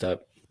 we can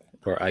stop,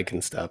 or I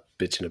can stop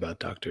bitching about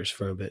doctors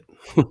for a bit.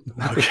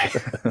 Okay,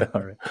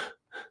 all right.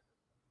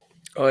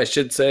 Oh, I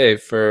should say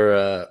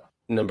for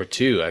number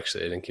 2,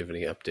 actually, I didn't give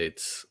any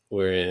updates.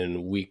 We're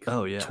in week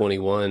Oh yeah.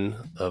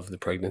 21 of the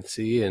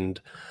pregnancy,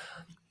 and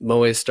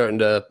Moe is starting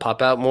to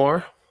pop out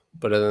more.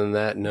 But other than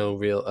that, no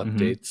real Mm-hmm.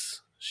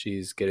 updates.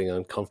 She's getting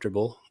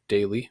uncomfortable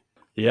daily.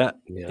 Yeah.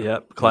 Yeah. Yep. Yeah.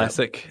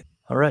 Classic.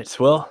 All right.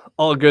 Well,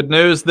 all good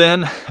news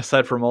then,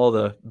 aside from all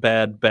the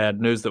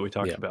bad news that we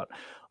talked Yeah. about.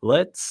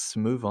 Let's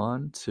move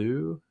on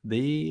to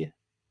the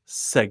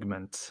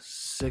segment.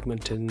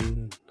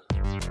 Segmentin.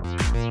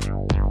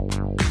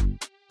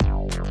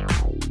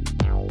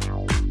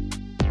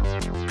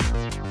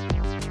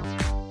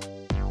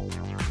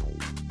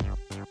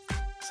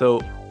 So,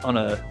 on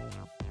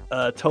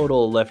a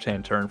total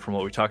left-hand turn from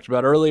what we talked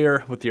about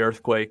earlier with the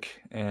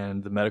earthquake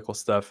and the medical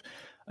stuff,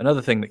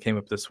 another thing that came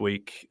up this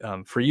week,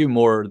 for you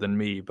more than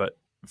me, but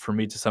for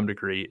me to some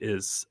degree,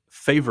 is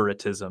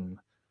favoritism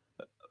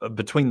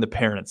between the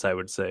parents, I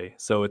would say.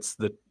 So it's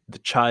the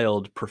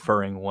child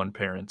preferring one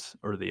parent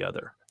or the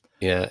other.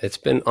 Yeah, it's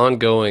been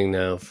ongoing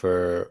now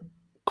for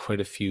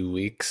quite a few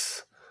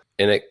weeks.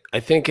 And I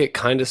think it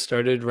kind of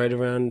started right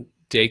around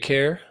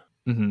daycare.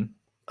 Hmm.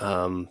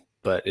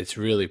 But it's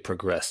really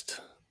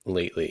progressed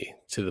lately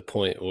to the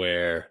point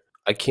where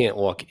I can't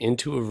walk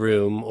into a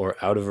room or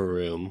out of a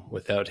room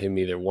without him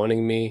either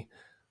wanting me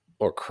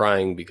or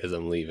crying because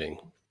I'm leaving.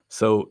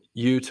 So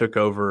you took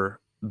over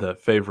the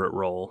favorite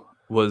role.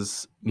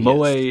 Was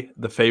Moe Yes.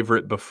 the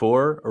favorite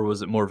before, or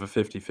was it more of a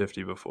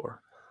 50-50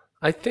 before?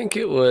 I think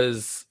it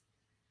was,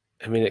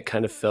 I mean, it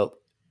kind of felt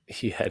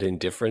he had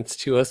indifference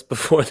to us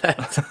before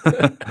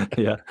that.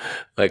 Yeah.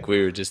 Like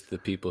we were just the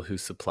people who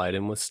supplied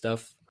him with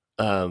stuff.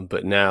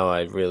 But now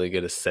I really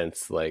get a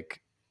sense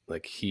like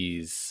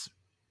he's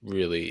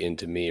really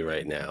into me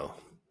right now.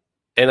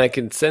 And I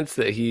can sense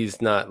that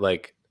he's not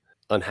like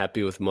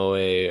unhappy with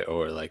Moe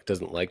or like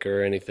doesn't like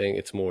her or anything.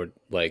 It's more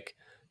like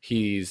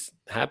he's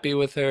happy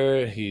with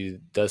her, he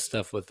does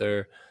stuff with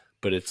her,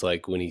 but it's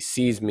like when he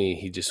sees me,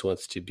 he just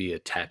wants to be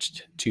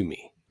attached to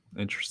me.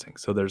 Interesting.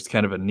 So there's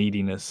kind of a A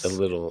neediness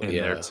little, in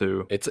there yeah.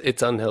 too.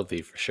 It's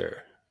unhealthy for sure.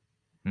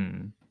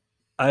 Hmm.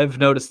 I've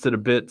noticed it a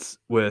bit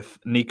with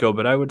Nico,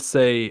 but I would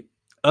say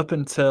up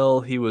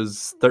until he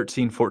was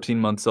 13, 14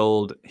 months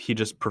old, he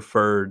just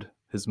preferred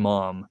his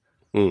mom.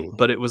 Mm,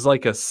 But it was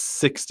like a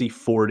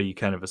 60-40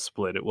 kind of a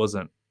split. It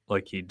wasn't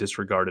like he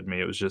disregarded me.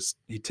 It was just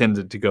he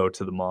tended to go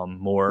to the mom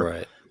more.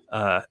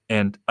 right,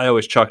 And I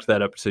always chalked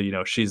that up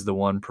to, she's the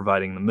one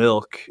providing the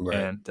milk. right.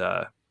 And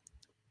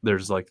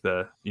there's like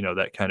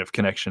that kind of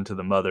connection to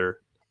the mother.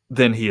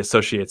 Then he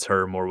associates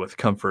her more with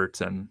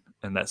comfort and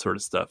that sort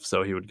of stuff.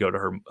 So he would go to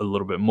her a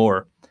little bit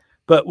more.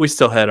 But we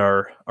still had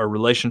our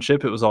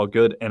relationship. It was all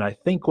good. And I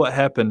think what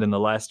happened in the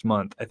last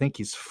month, I think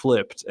he's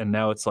flipped and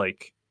now it's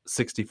like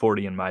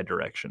 60-40 in my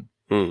direction.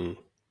 Mm,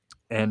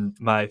 And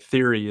my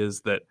theory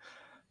is that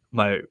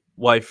my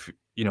wife,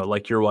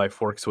 like your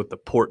wife, works with the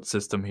port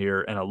system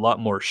here, and a lot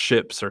more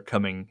ships are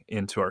coming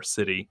into our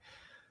city.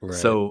 right.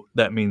 So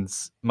that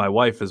means my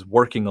wife is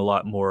working a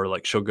lot more.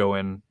 Like she'll go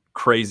in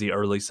crazy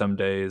early some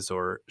days,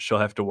 or she'll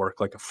have to work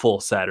like a full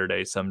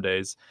Saturday some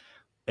days.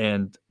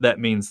 And that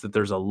means that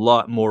there's a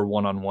lot more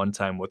one-on-one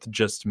time with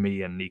just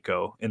me and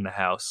Nico in the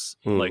house.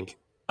 Mm, Like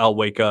I'll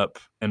wake up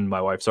and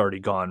my wife's already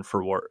gone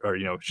for work, or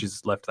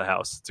she's left the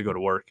house to go to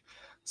work.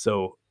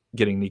 So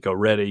getting Nico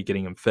ready,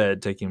 getting him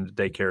fed, taking him to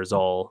daycare is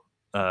all.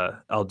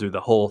 I'll do the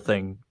whole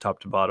thing top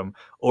to bottom.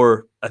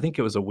 Or I think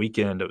it was a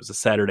weekend. It was a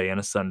Saturday and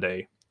a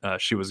Sunday.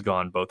 She was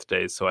gone both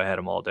days, so I had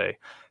him all day.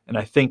 And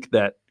I think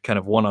that kind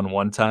of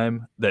one-on-one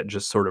time that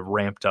just sort of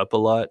ramped up a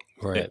lot.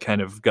 It right.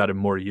 kind of got him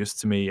more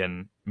used to me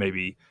and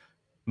maybe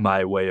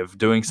my way of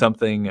doing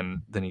something,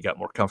 and then he got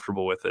more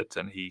comfortable with it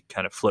and he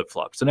kind of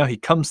flip-flopped. So now he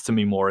comes to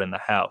me more in the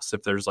house.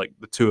 If there's like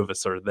the two of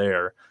us are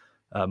there,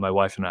 my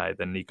wife and I,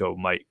 then Nico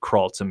might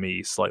crawl to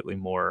me slightly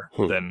more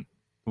Hmm. than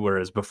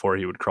whereas before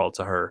he would crawl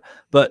to her.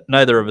 But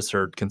neither of us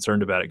are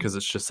concerned about it because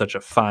it's just such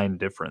a fine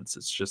difference.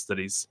 It's just that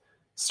he's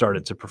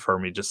started to prefer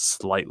me just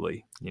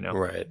slightly.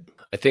 Right.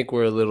 I think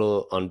we're a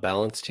little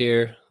unbalanced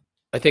here.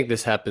 I think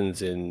this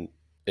happens in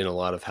a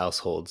lot of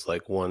households.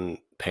 Like one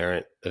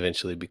parent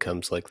eventually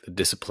becomes like the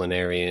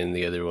disciplinarian,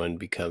 the other one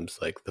becomes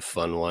like the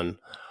fun one.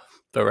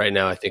 But right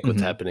now I think what's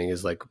Hmm. happening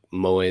is like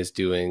Moe is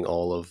doing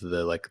all of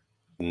the like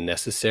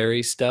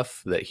necessary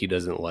stuff that he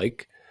doesn't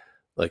like.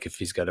 Like if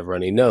he's got a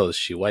runny nose,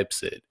 she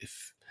wipes it.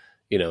 If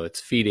it's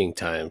feeding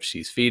time,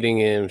 she's feeding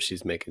him,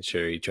 she's making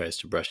sure he tries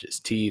to brush his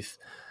teeth.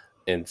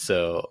 And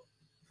so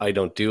I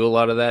don't do a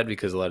lot of that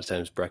because a lot of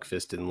times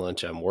breakfast and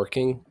lunch I'm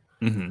working.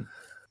 Hmm.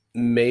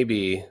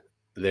 Maybe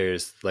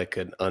there's like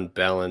an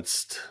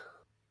unbalanced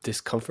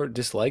discomfort,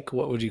 dislike.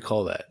 What would you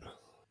call that?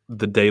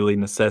 The daily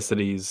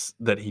necessities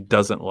that he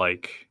doesn't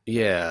like.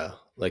 Yeah,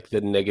 like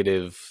the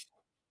negative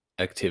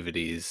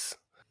activities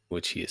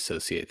which he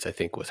associates, I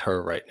think, with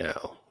her right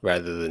now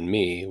rather than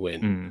me.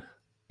 Mm.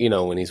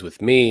 When he's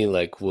with me,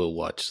 like we'll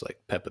watch like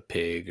Peppa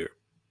Pig or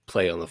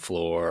play on the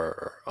floor,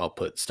 or I'll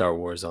put Star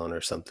Wars on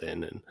or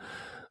something. And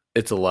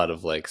it's a lot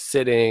of like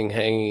sitting,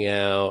 hanging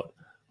out,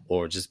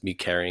 or just me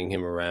carrying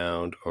him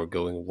around or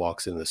going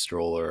walks in the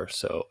stroller.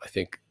 So I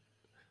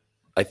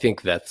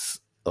think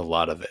that's a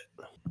lot of it.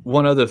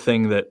 One other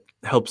thing that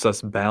helps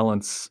us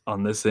balance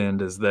on this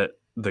end is that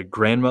the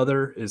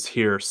grandmother is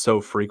here so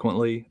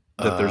frequently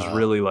that there's Uh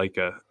really like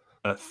a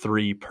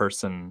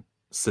three-person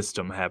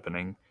system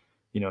happening.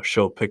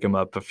 She'll pick him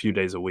up a few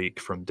days a week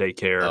from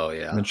daycare, oh and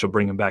yeah. then she'll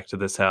bring him back to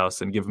this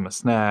house and give him a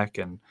snack.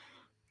 And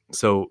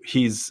so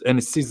he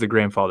sees the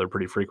grandfather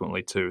pretty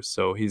frequently too.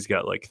 So he's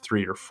got like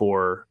 3 or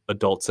 4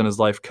 adults in his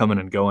life coming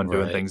and going,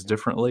 doing Right. things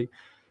differently.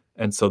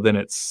 And so then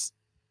it's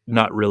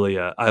not really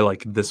I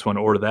like this one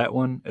or that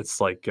one. It's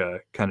like a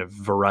kind of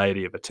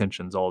variety of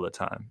attentions all the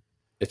time.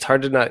 It's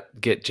hard to not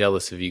get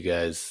jealous of you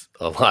guys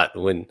a lot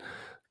when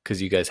because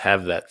you guys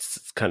have that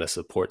kind of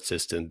support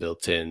system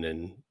built in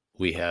and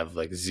we have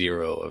like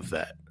zero of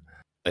that.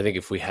 I think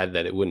if we had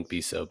that it wouldn't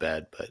be so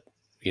bad, but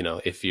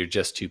if you're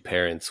just two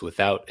parents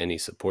without any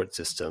support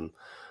system,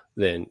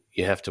 then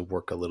you have to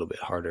work a little bit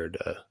harder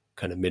to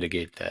kind of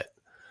mitigate that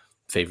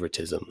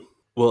favoritism.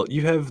 Well,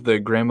 you have the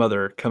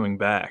grandmother coming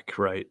back,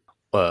 right?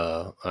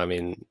 I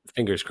mean,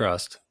 fingers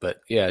crossed,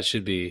 but yeah, it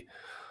should be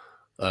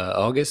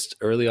August,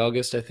 early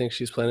August. I think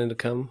she's planning to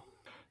come.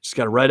 Just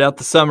got to ride out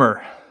the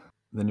summer.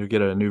 Then you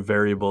get a new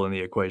variable in the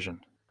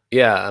equation.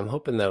 Yeah, I'm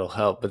hoping that'll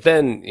help. But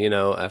then,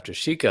 after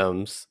she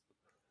comes,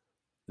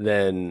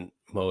 then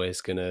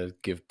Moe's gonna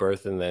give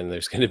birth, and then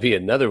there's gonna be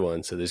another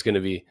one. So there's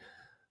gonna be.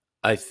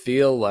 I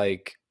feel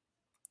like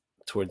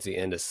towards the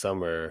end of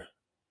summer,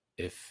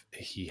 if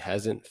he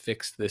hasn't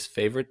fixed this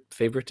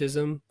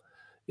favoritism,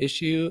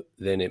 issue,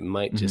 then it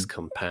might just Mhm.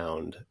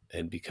 compound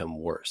and become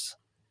worse.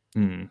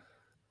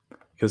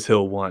 Because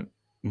he'll want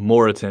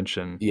more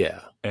attention,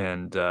 Yeah.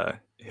 and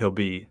he'll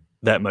be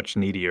that much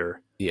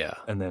needier, Yeah.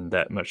 and then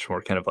that much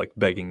more kind of like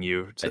begging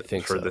you I to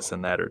think for this so.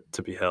 and that, or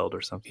to be held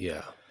or something.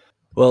 Yeah.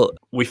 Well,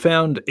 we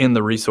found in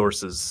the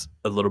resources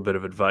a little bit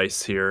of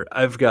advice here.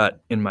 I've got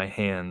in my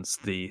hands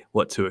the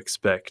what to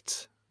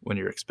expect when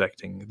you're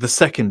expecting the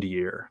second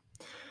year.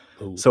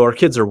 Ooh. So our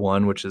kids are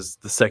 1, which is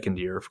the second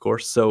year, of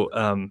course. So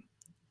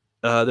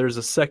there's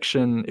a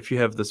section, if you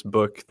have this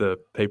book, the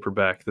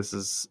paperback, this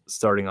is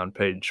starting on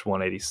page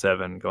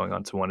 187, going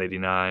on to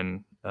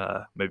 189,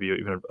 maybe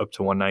even up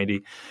to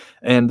 190.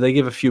 And they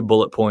give a few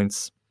bullet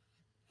points.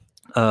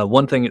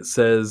 One thing it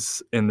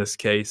says in this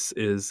case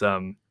is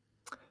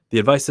the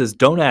advice is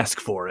don't ask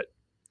for it.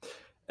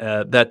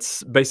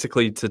 That's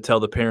basically to tell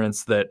the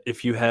parents that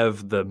if you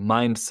have the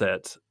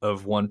mindset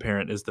of one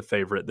parent is the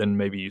favorite, then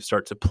maybe you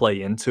start to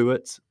play into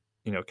it,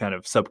 kind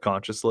of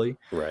subconsciously.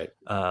 Right.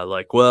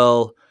 Like,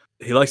 well,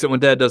 he likes it when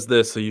dad does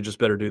this, so you just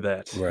better do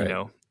that, Right.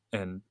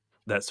 and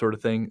that sort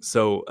of thing.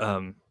 So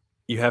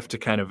you have to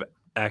kind of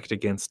act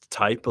against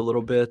type a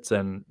little bit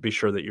and be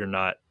sure that you're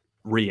not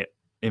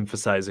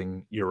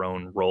re-emphasizing your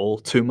own role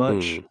too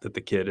much, Mm. that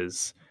the kid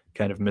is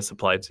kind of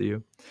misapplied to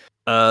you.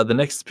 The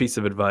next piece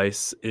of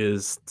advice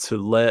is to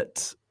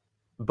let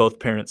both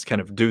parents kind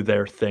of do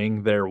their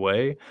thing their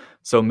way.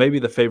 So maybe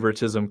the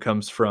favoritism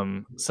comes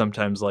from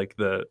sometimes like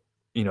the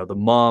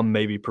mom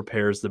maybe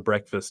prepares the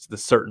breakfast the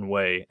certain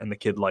way and the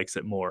kid likes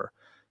it more.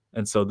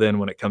 And so then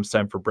when it comes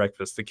time for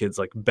breakfast, the kid's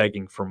like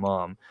begging for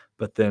mom.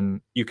 But then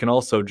you can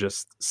also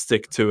just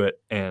stick to it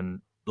and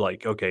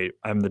like, okay,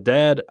 I'm the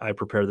dad. I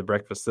prepare the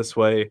breakfast this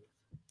way.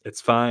 It's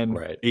fine.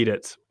 Right. Eat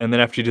it. And then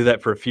after you do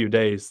that for a few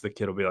days, the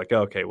kid will be like,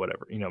 okay,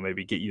 whatever.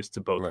 Maybe get used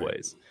to both Right.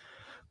 ways.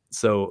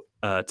 So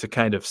to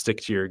kind of stick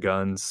to your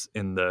guns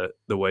in the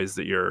ways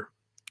that you're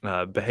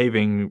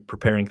behaving,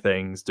 preparing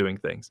things, doing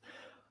things.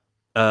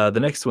 The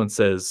next one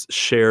says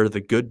share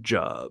the good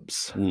jobs.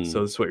 So Mm. this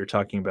is what you're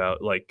talking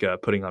about, like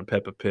putting on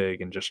Peppa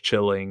Pig and just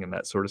chilling and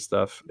that sort of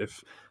stuff.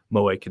 If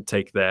Moe could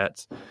take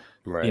that,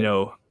 you Right.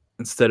 know,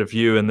 instead of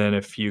you, and then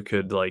if you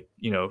could like,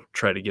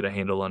 try to get a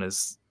handle on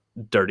his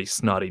dirty,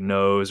 snotty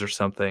nose or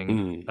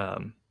something,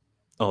 Mm.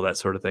 all that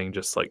sort of thing,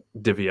 just like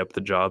divvy up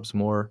the jobs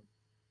more.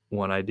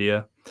 One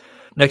idea.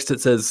 Next,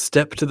 it says,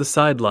 step to the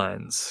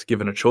sidelines.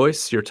 Given a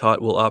choice, your tot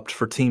will opt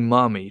for Team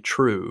Mommy,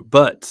 true.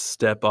 But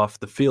step off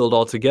the field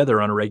altogether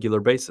on a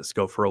regular basis.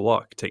 Go for a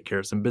walk, take care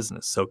of some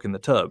business, soak in the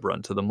tub,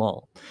 run to the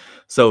mall.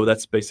 So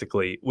that's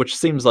basically, which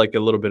seems like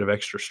a little bit of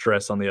extra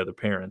stress on the other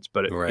parents,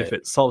 but if Right.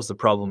 it solves the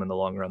problem in the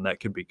long run,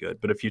 that could be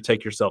good. But if you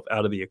take yourself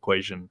out of the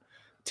equation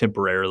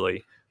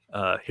temporarily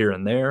here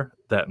and there,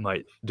 that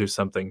might do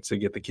something to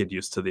get the kid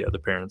used to the other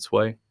parent's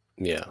way.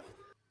 Yeah.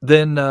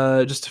 Then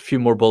just a few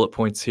more bullet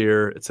points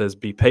here. It says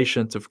be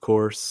patient, of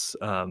course.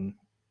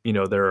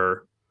 There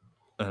are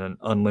an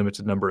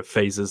unlimited number of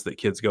phases that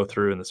kids go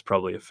through, and this is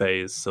probably a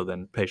phase. So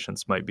then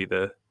patience might be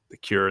the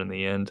cure in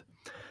the end.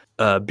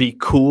 Be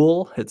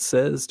cool, it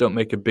says. Don't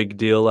make a big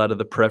deal out of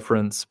the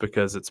preference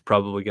because it's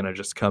probably going to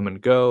just come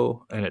and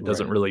go, and it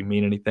doesn't Right. really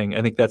mean anything.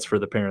 I think that's for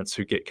the parents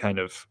who get kind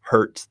of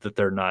hurt that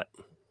they're not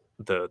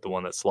the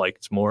one that's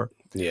liked more.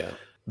 Yeah.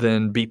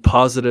 Then be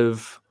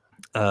positive.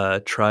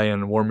 Try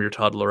and warm your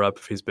toddler up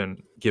if he's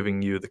been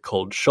giving you the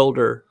cold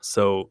shoulder.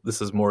 So this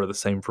is more of the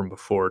same from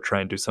before. Try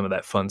and do some of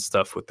that fun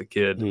stuff with the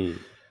kid Mm.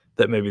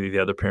 that maybe the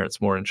other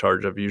parent's more in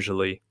charge of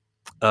usually.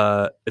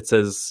 It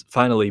says,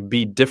 finally,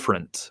 be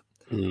different.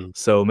 Mm.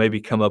 So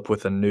maybe come up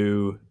with a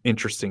new,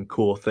 interesting,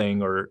 cool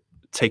thing, or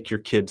take your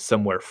kid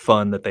somewhere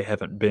fun that they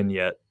haven't been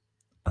yet,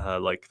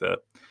 like the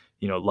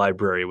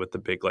library with the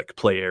big like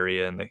play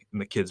area in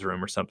the kids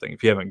room or something.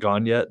 If you haven't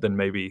gone yet, then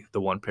maybe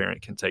the one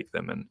parent can take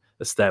them and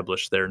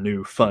establish their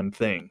new fun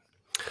thing.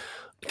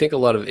 I think a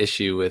lot of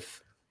issue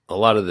with a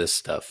lot of this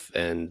stuff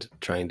and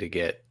trying to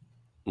get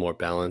more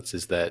balance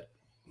is that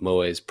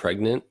Moe is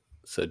pregnant.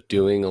 So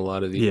doing a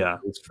lot of these Yeah.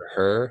 things for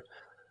her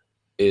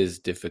is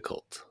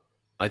difficult.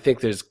 I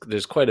think there's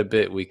quite a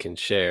bit we can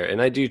share.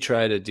 And I do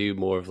try to do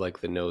more of like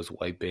the nose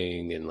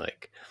wiping and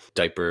like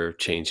diaper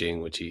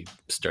changing, which he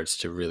starts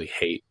to really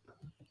hate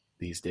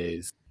these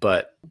days.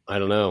 But I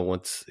don't know,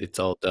 once it's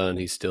all done,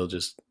 he's still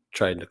just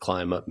trying to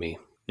climb up me.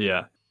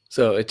 Yeah.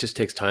 So it just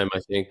takes time,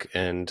 I think,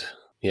 and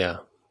yeah,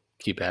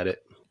 keep at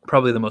it.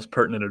 Probably the most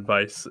pertinent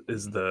advice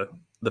is the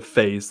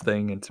phase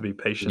thing, and to be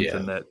patient, Yeah.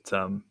 and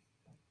that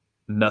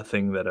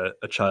nothing that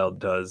a child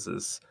does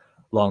is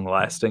long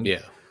lasting.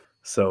 Yeah.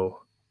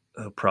 So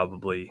it'll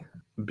probably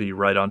be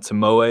right on to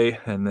Moe,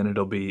 and then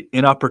it'll be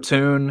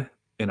inopportune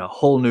in a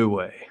whole new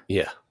way.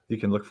 Yeah. You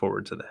can look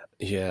forward to that.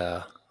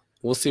 Yeah.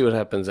 We'll see what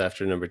happens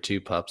after number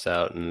 2 pops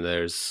out and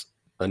there's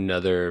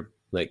another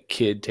like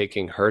kid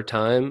taking her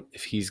time,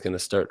 if he's going to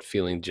start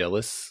feeling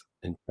jealous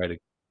and try to give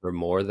her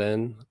more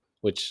then,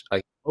 which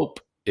I hope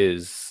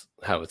is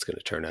how it's going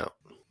to turn out.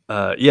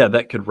 Yeah,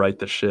 that could right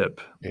the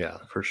ship Yeah.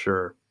 for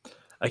sure.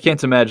 I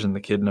can't imagine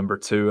the kid number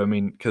 2. I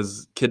mean,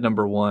 because kid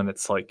number 1,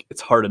 it's like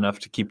it's hard enough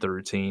to keep the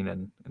routine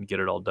and get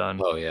it all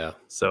done. Oh yeah.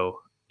 So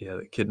yeah,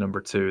 the kid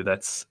number 2,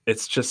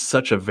 it's just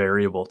such a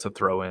variable to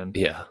throw in,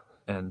 Yeah.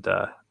 and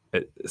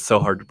it's so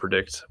hard to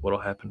predict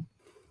what'll happen.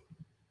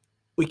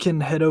 We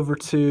can head over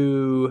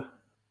to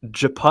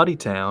Japati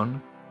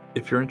Town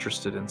if you're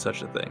interested in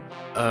such a thing.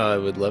 I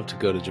would love to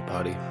go to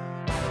Japati.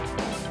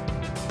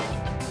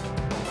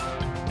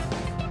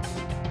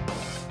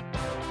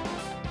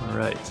 All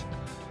right.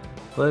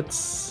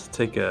 Let's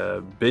take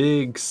a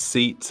big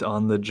seat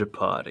on the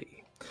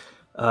Japati.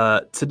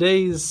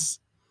 Today's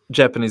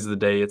Japanese of the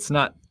day, it's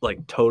not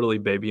like totally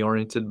baby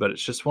oriented, but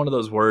it's just one of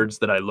those words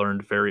that I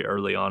learned very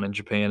early on in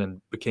Japan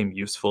and became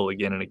useful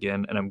again and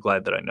again, and I'm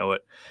glad that I know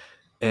it.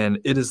 And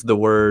it is the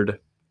word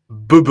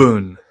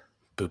bubun.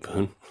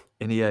 Bubun.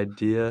 Any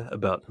idea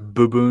about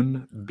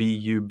bubun?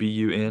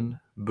 B-U-B-U-N?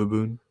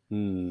 Bubun?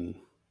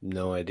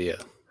 No idea.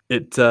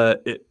 It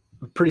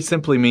pretty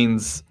simply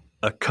means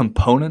a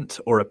component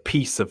or a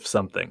piece of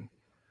something.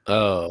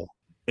 Oh.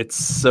 It's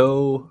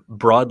so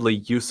broadly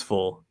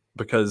useful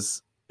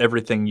because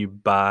everything you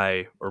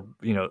buy, or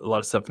a lot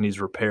of stuff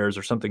needs repairs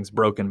or something's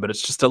broken, but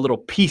it's just a little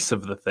piece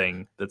of the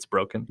thing that's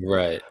broken.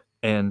 Right.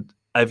 And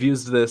I've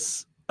used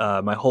this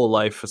my whole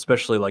life,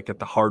 especially like at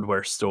the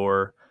hardware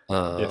store.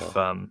 If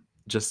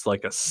just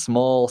like a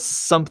small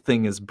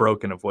something is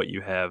broken of what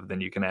you have,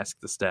 then you can ask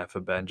the staff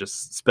about and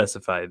just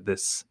specify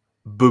this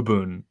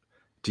bubun.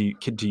 Do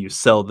you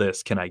sell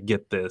this? Can I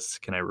get this?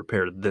 Can I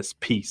repair this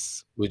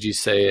piece? Would you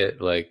say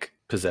it like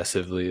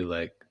possessively,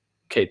 like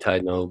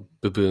Keitai no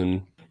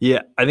bubun?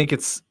 Yeah, I think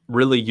it's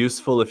really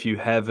useful if you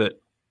have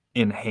it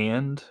in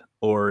hand,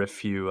 or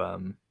if you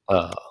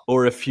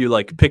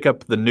like pick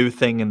up the new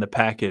thing in the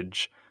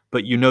package,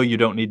 but you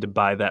don't need to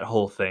buy that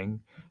whole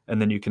thing,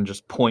 and then you can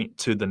just point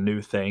to the new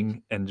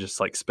thing and just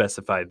like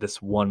specify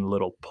this one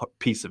little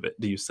piece of it.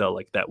 Do you sell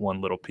like that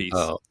one little piece?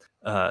 Oh.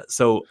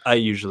 So I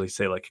usually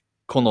say like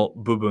kono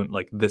bubun,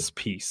 like this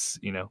piece.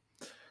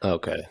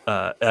 Okay.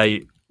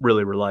 I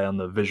really rely on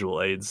the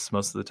visual aids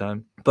most of the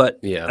time, but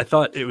Yeah. I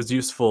thought it was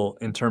useful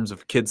in terms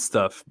of kids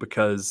stuff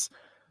because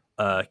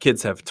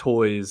kids have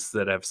toys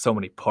that have so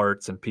many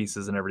parts and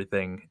pieces and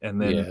everything.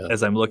 And then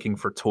as I'm looking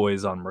for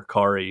toys on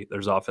Mercari,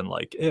 there's often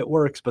like, it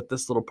works, but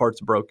this little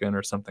part's broken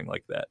or something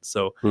like that.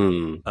 So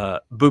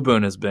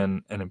bubun has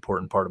been an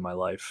important part of my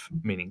life,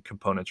 meaning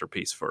component or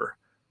piece, for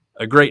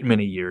a great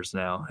many years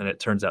now. And it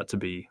turns out to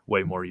be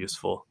way more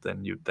useful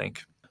than you'd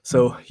think.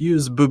 So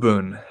use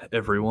bubun,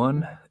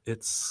 everyone.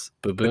 It's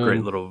a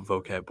great little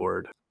vocab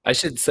word. I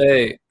should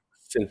say,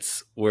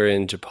 since we're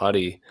in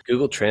Japati,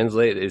 Google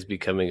Translate is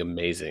becoming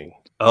amazing.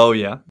 Oh,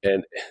 yeah?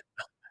 And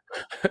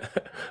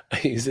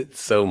I use it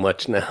so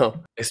much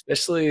now,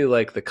 especially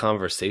like the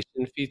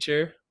conversation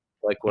feature.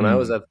 Like when I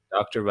was at the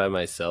doctor by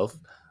myself,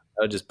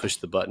 I would just push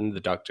the button. The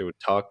doctor would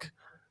talk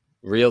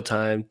real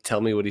time, tell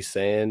me what he's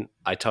saying.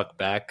 I talk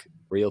back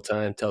real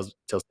time, tells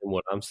him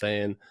what I'm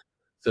saying.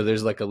 So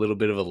there's like a little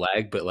bit of a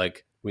lag, but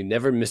like we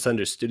never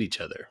misunderstood each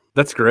other.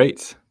 That's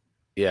great.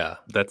 Yeah.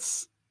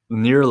 That's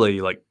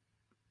nearly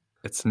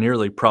it's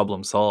nearly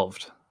problem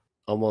solved.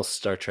 Almost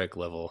Star Trek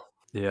level.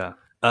 Yeah.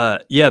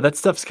 Yeah, that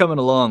stuff's coming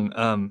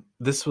along.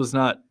 This was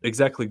not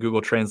exactly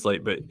Google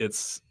Translate, but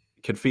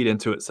could feed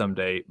into it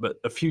someday. But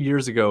a few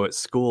years ago at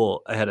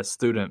school, I had a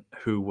student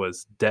who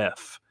was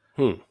deaf.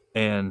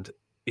 And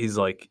he's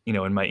like,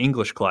 in my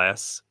English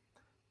class,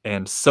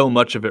 and so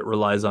much of it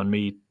relies on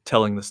me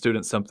telling the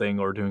student something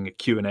or doing a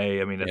Q&A.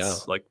 I mean,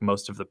 it's like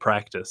most of the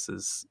practice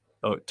is,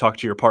 talk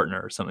to your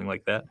partner or something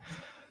like that.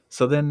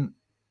 So then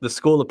the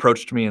school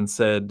approached me and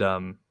said,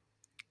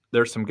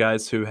 there's some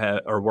guys who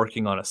are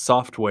working on a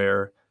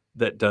software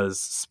that does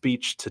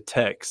speech to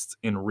text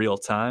in real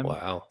time.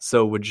 Wow.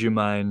 So would you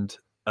mind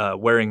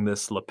wearing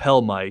this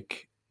lapel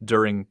mic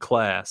during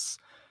class?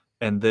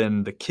 And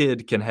then the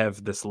kid can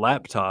have this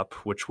laptop,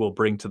 which we'll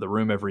bring to the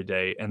room every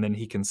day. And then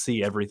he can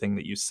see everything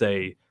that you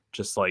say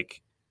just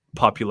like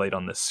populate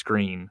on the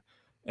screen,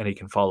 and he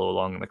can follow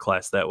along in the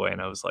class that way.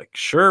 And I was like,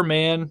 sure,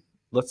 man,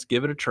 let's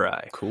give it a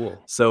try.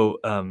 Cool. So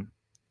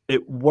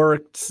it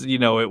worked.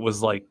 It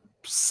was like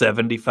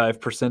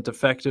 75%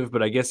 effective,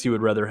 but I guess you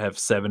would rather have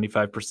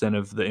 75%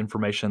 of the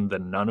information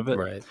than none of it.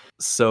 Right.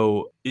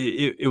 So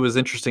it was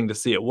interesting to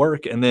see it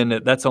work. And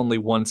then that's only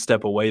one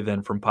step away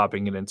then from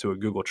popping it into a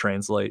Google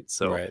Translate.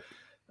 So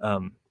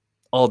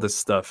all this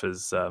stuff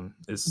is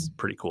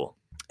pretty cool,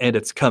 and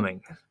it's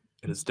coming.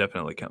 It is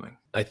definitely coming.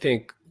 I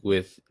think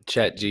with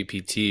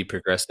ChatGPT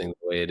progressing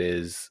the way it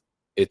is,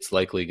 it's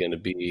likely going to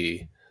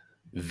be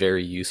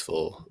very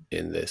useful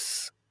in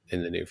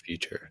the near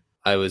future.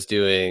 I was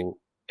doing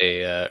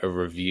a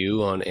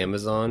review on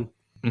Amazon.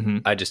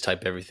 I just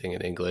type everything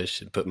in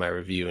English and put my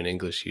review in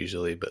English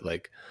usually, but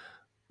like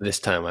this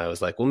time I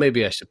was like, well,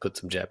 maybe I should put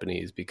some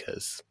Japanese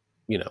because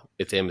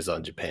it's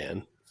Amazon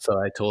Japan. So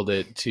I told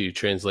it to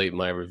translate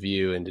my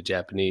review into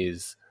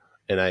Japanese,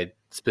 and I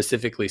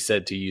specifically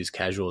said to use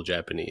casual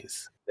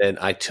Japanese. And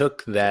I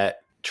took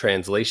that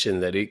translation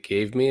that it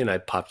gave me and I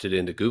popped it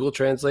into Google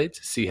Translate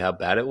to see how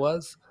bad it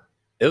was.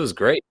 It was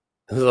great.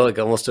 This is like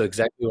almost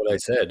exactly what I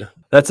said.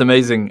 That's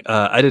amazing.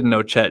 I didn't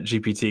know Chat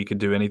GPT could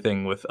do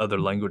anything with other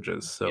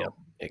languages, so Yep,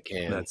 it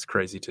can. that's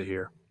crazy to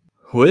hear.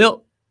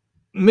 Well,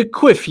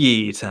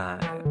 McQuiffy time.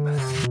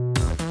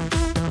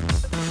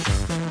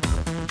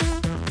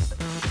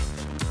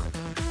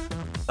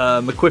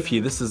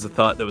 McQuiffy, this is a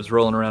thought that was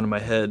rolling around in my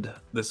head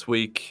this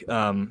week.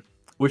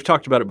 We've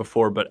talked about it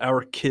before, but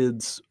our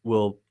kids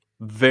will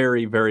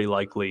very, very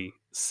likely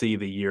see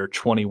the year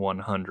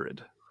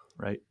 2100,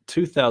 right?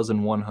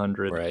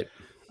 2100. Right.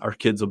 Our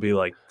kids will be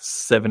like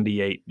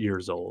 78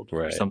 years old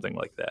or Right. something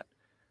like that.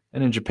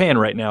 And in Japan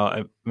right now,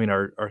 I mean,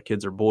 our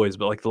kids are boys,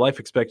 but like the life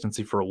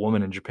expectancy for a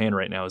woman in Japan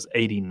right now is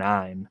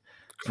 89.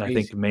 And I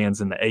think Crazy.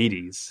 man's in the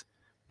 80s.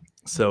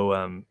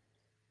 So,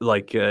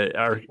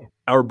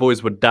 our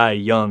boys would die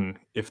young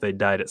if they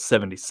died at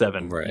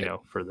 77, Right.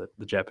 for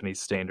the Japanese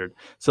standard.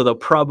 So they'll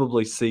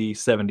probably see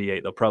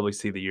 78. They'll probably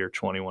see the year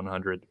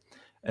 2100.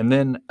 And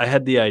then I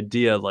had the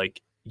idea,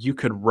 like, you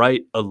could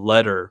write a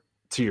letter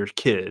to your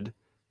kid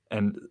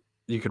and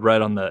you could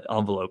write on the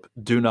envelope,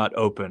 "Do not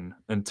open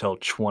until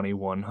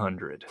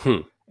 2100."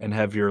 And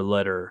have your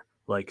letter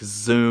like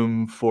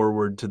zoom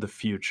forward to the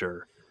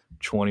future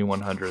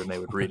 2100, and they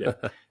would read it.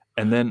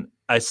 And then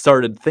I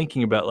started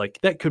thinking about, like,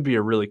 that could be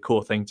a really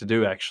cool thing to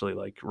do, actually,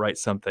 like write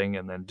something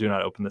and then do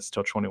not open this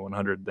till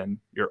 2100. Then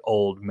your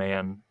old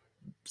man,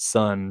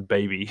 son,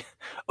 baby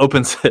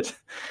opens it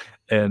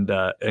and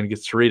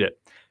gets to read it.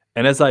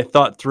 And as I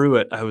thought through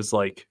it, I was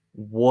like,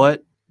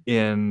 what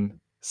in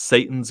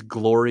Satan's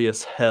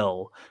glorious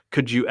hell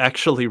could you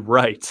actually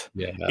write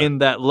in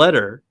that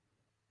letter?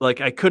 Like,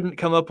 I couldn't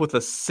come up with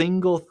a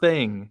single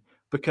thing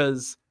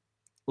because,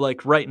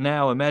 like, right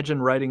now,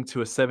 imagine writing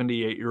to a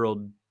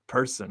 78-year-old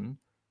person.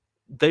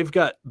 They've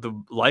got the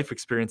life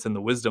experience and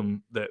the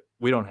wisdom that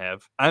we don't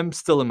have. I'm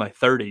still in my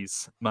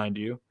 30s, mind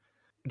you,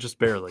 just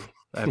barely.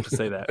 I have to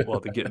say that while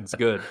the getting's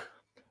good.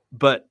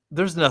 But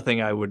there's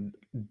nothing I would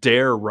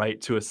dare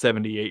write to a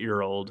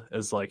 78-year-old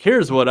as like,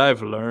 here's what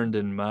I've learned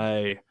in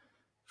my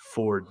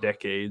 4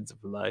 decades of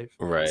life.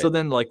 Right. So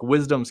then, like,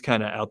 wisdom's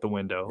kind of out the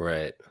window.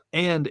 Right.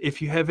 And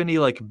if you have any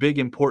like big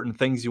important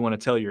things you want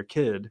to tell your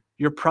kid,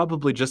 you're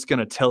probably just going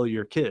to tell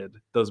your kid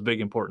those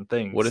big important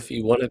things. What if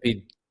you want to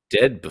be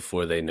dead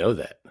before they know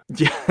that?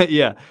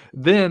 Yeah.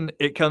 Then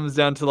it comes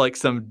down to like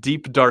some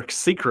deep, dark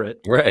secret.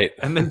 Right.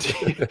 And then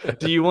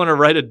do you want to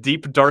write a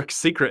deep, dark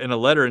secret in a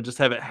letter and just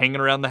have it hanging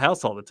around the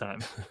house all the time?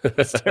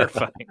 It's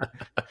terrifying.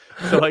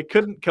 So I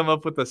couldn't come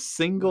up with a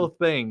single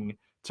thing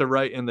to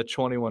write in the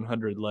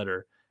 2100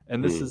 letter.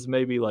 And this is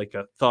maybe like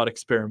a thought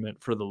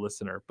experiment for the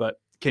listener. But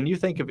can you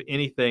think of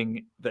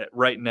anything that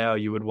right now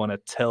you would want to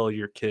tell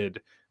your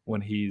kid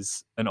when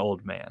he's an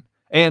old man?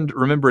 And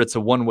remember, it's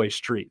a one-way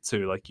street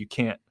too. Like, you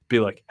can't be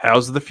like,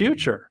 how's the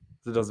future?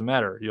 It doesn't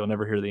matter. You'll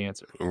never hear the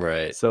answer.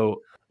 Right.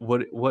 So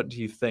what do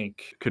you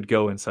think could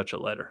go in such a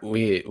letter?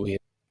 We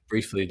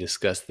briefly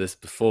discussed this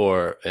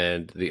before,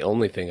 and the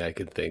only thing I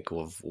could think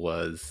of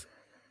was,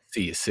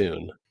 see you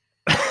soon.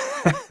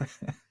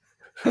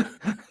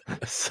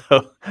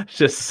 So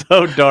just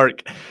so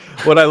dark.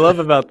 What I love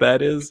about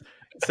that is,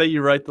 say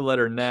you write the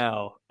letter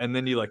now and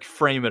then you like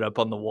frame it up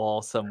on the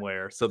wall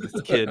somewhere so this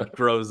kid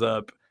grows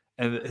up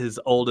and his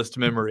oldest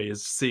memory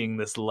is seeing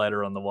this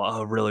letter on the wall.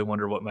 I really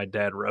wonder what my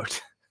dad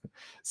wrote.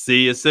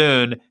 See you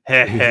soon.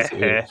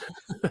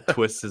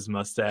 Twists his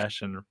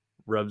mustache and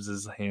rubs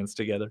his hands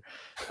together.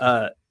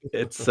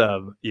 It's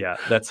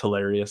that's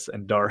hilarious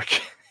and dark.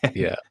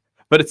 Yeah.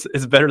 But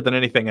it's better than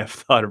anything I've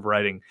thought of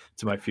writing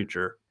to my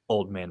future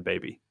old man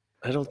baby.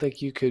 I don't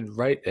think you could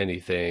write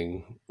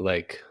anything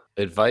like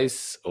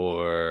advice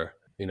or,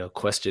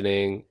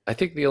 questioning. I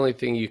think the only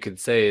thing you could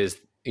say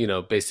is,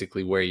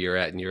 basically where you're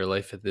at in your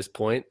life at this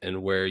point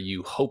and where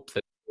you hope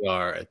that you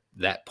are at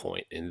that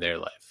point in their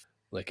life.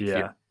 Like, if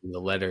you're in the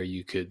letter,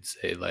 you could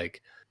say,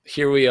 like,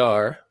 here we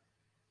are,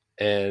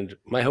 and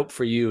my hope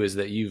for you is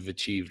that you've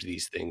achieved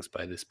these things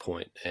by this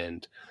point.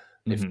 And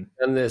if you've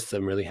done this,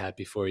 I'm really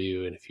happy for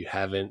you. And if you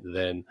haven't,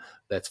 then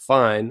that's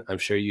fine. I'm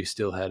sure you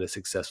still had a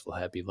successful,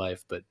 happy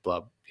life, but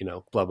blah,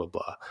 blah, blah,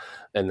 blah,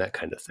 and that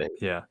kind of thing.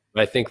 Yeah.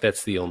 I think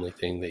that's the only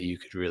thing that you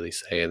could really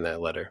say in that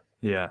letter.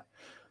 Yeah.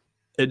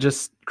 It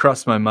just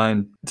crossed my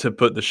mind to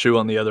put the shoe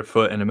on the other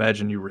foot and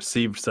imagine you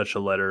received such a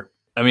letter.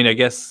 I mean, I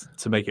guess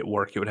to make it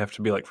work, it would have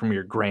to be like from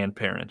your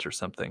grandparent or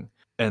something.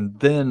 And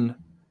then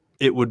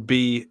it would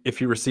be, if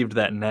you received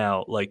that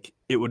now, like,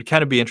 it would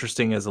kind of be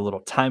interesting as a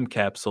little time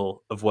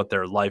capsule of what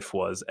their life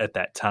was at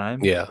that time.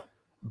 Yeah.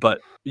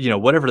 But,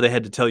 whatever they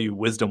had to tell you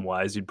wisdom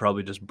wise, you'd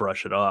probably just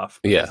brush it off.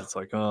 Yeah. It's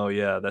like, oh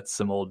yeah, that's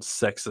some old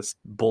sexist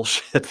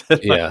bullshit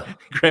that my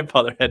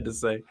grandfather had to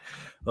say.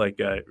 Like,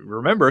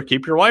 remember,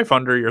 keep your wife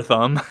under your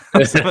thumb.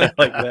 Something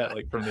like that,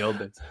 like from the old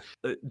days.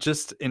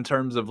 Just in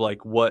terms of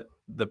like what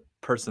the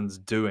person's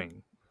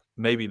doing,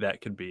 maybe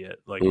that could be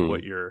it. Like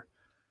what your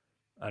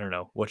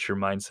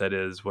mindset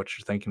is, what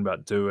you're thinking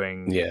about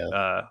doing.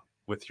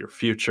 With your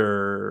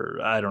future,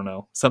 I don't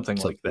know, something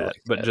like that.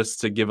 But just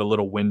to give a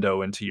little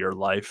window into your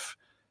life,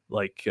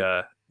 like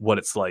what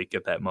it's like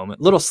at that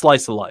moment, little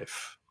slice of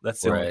life.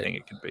 That's the only thing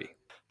it could be.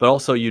 But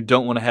also, you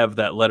don't want to have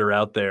that letter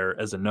out there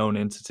as a known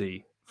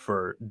entity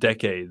for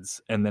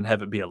decades and then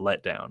have it be a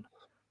letdown.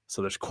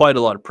 So there's quite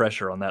a lot of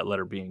pressure on that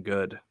letter being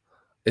good.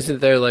 Isn't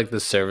there like the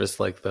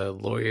service, like the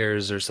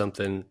lawyers or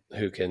something,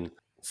 who can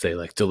say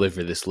like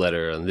deliver this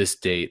letter on this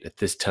date at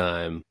this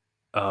time?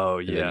 Oh,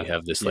 And yeah. then you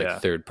have this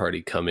like third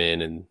party come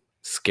in and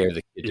scare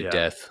the kid to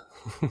death.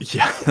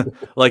 Yeah,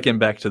 like in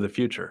Back to the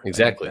Future.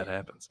 Exactly. That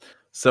happens.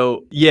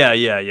 So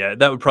yeah.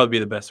 That would probably be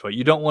the best way.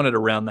 You don't want it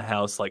around the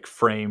house, like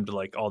framed,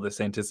 like all this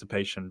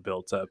anticipation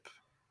built up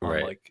on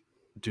Right. like,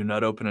 do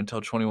not open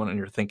until 21, and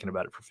you're thinking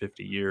about it for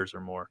 50 years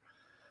or more.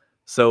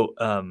 So,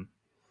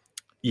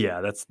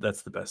 yeah, that's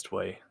the best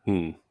way.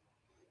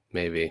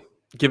 Maybe.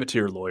 Give it to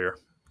your lawyer.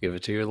 Give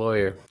it to your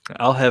lawyer.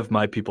 I'll have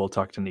my people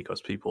talk to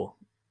Nico's people.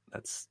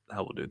 That's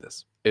how we'll do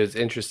this. It was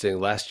interesting.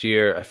 Last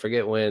year, I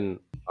forget when,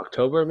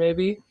 October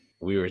maybe,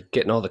 we were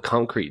getting all the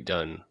concrete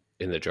done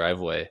in the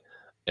driveway,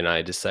 and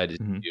I decided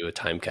to do a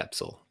time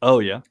capsule. Oh,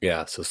 yeah?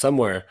 Yeah, so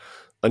somewhere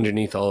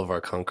underneath all of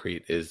our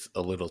concrete is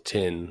a little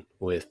tin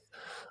with,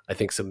 I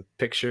think, some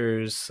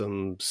pictures,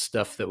 some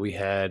stuff that we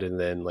had, and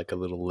then like a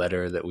little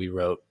letter that we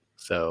wrote.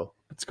 So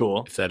that's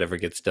cool. If that ever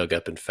gets dug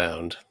up and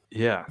found.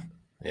 Yeah.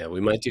 Yeah,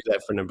 we might do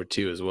that for number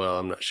 2 as well.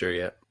 I'm not sure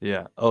yet.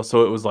 Yeah. Oh,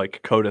 so it was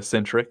like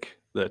Coda-centric,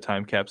 the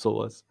time capsule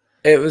was?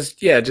 It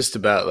was, yeah, just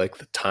about like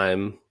the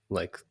time,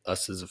 like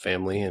us as a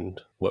family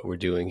and what we're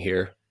doing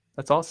here.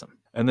 That's awesome.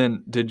 And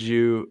then did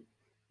you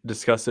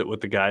discuss it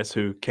with the guys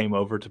who came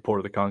over to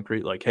pour the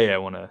concrete? Like, hey, I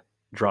want to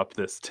drop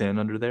this tin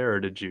under there, or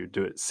did you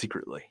do it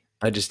secretly?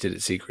 I just did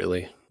it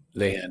secretly.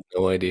 They had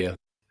no idea.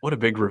 What a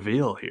big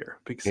reveal here.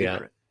 Big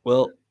secret. Yeah.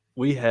 Well,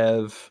 we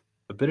have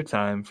a bit of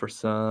time for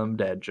some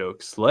dad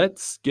jokes.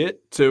 Let's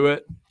get to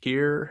it.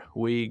 Here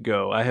we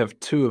go. I have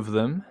 2 of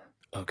them.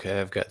 Okay,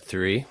 I've got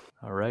 3.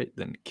 All right,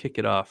 then kick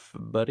it off,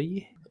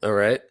 buddy. All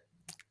right.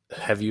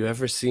 Have you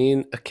ever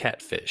seen a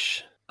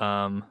catfish?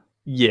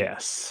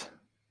 Yes.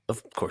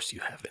 Of course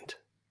you haven't.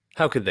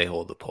 How could they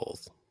hold the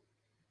poles?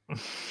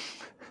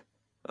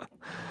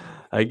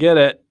 I get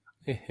it.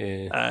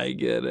 I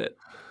get it.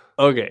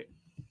 Okay.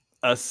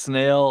 A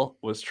snail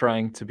was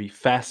trying to be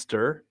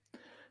faster,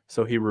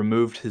 so he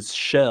removed his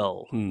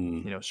shell,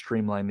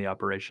 streamline the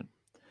operation.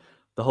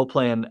 The whole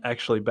plan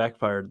actually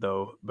backfired,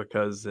 though,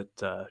 because it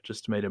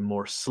just made him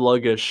more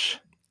sluggish.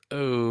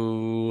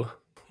 Oh.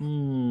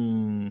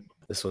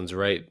 This one's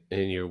right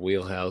in your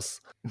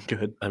wheelhouse.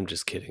 Good. I'm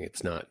just kidding.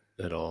 It's not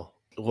at all.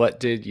 What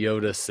did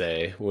Yoda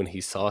say when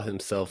he saw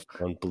himself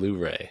on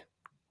Blu-ray?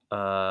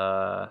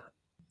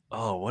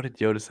 What did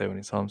Yoda say when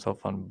he saw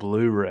himself on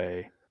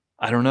Blu-ray?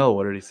 I don't know.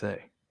 What did he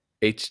say?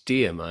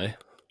 HDMI.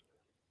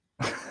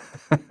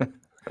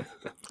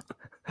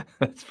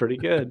 That's pretty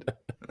good.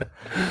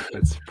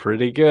 That's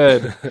pretty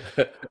good.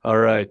 All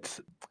right.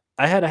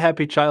 I had a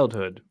happy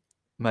childhood.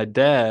 My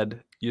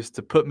dad used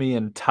to put me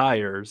in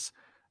tires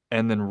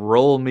and then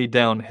roll me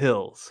down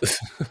hills.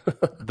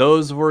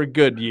 Those were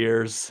good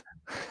years.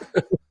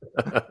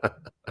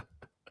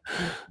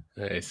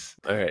 Nice.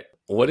 All right.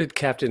 What did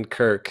Captain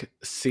Kirk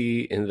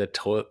see in the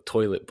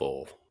toilet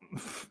bowl?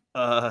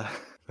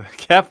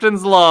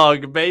 Captain's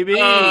log, baby.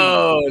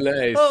 Oh,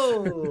 nice.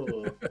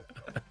 Oh.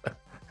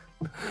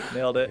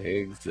 Nailed it.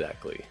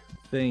 Exactly.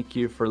 Thank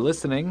you for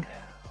listening.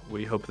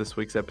 We hope this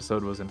week's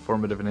episode was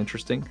informative and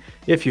interesting.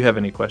 If you have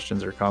any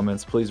questions or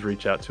comments, please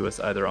reach out to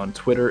us either on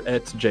Twitter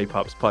at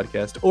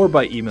jpopspodcast or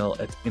by email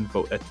at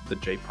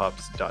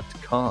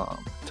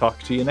info@thejpops.com.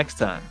 Talk to you next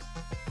time.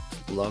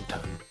 Long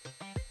time.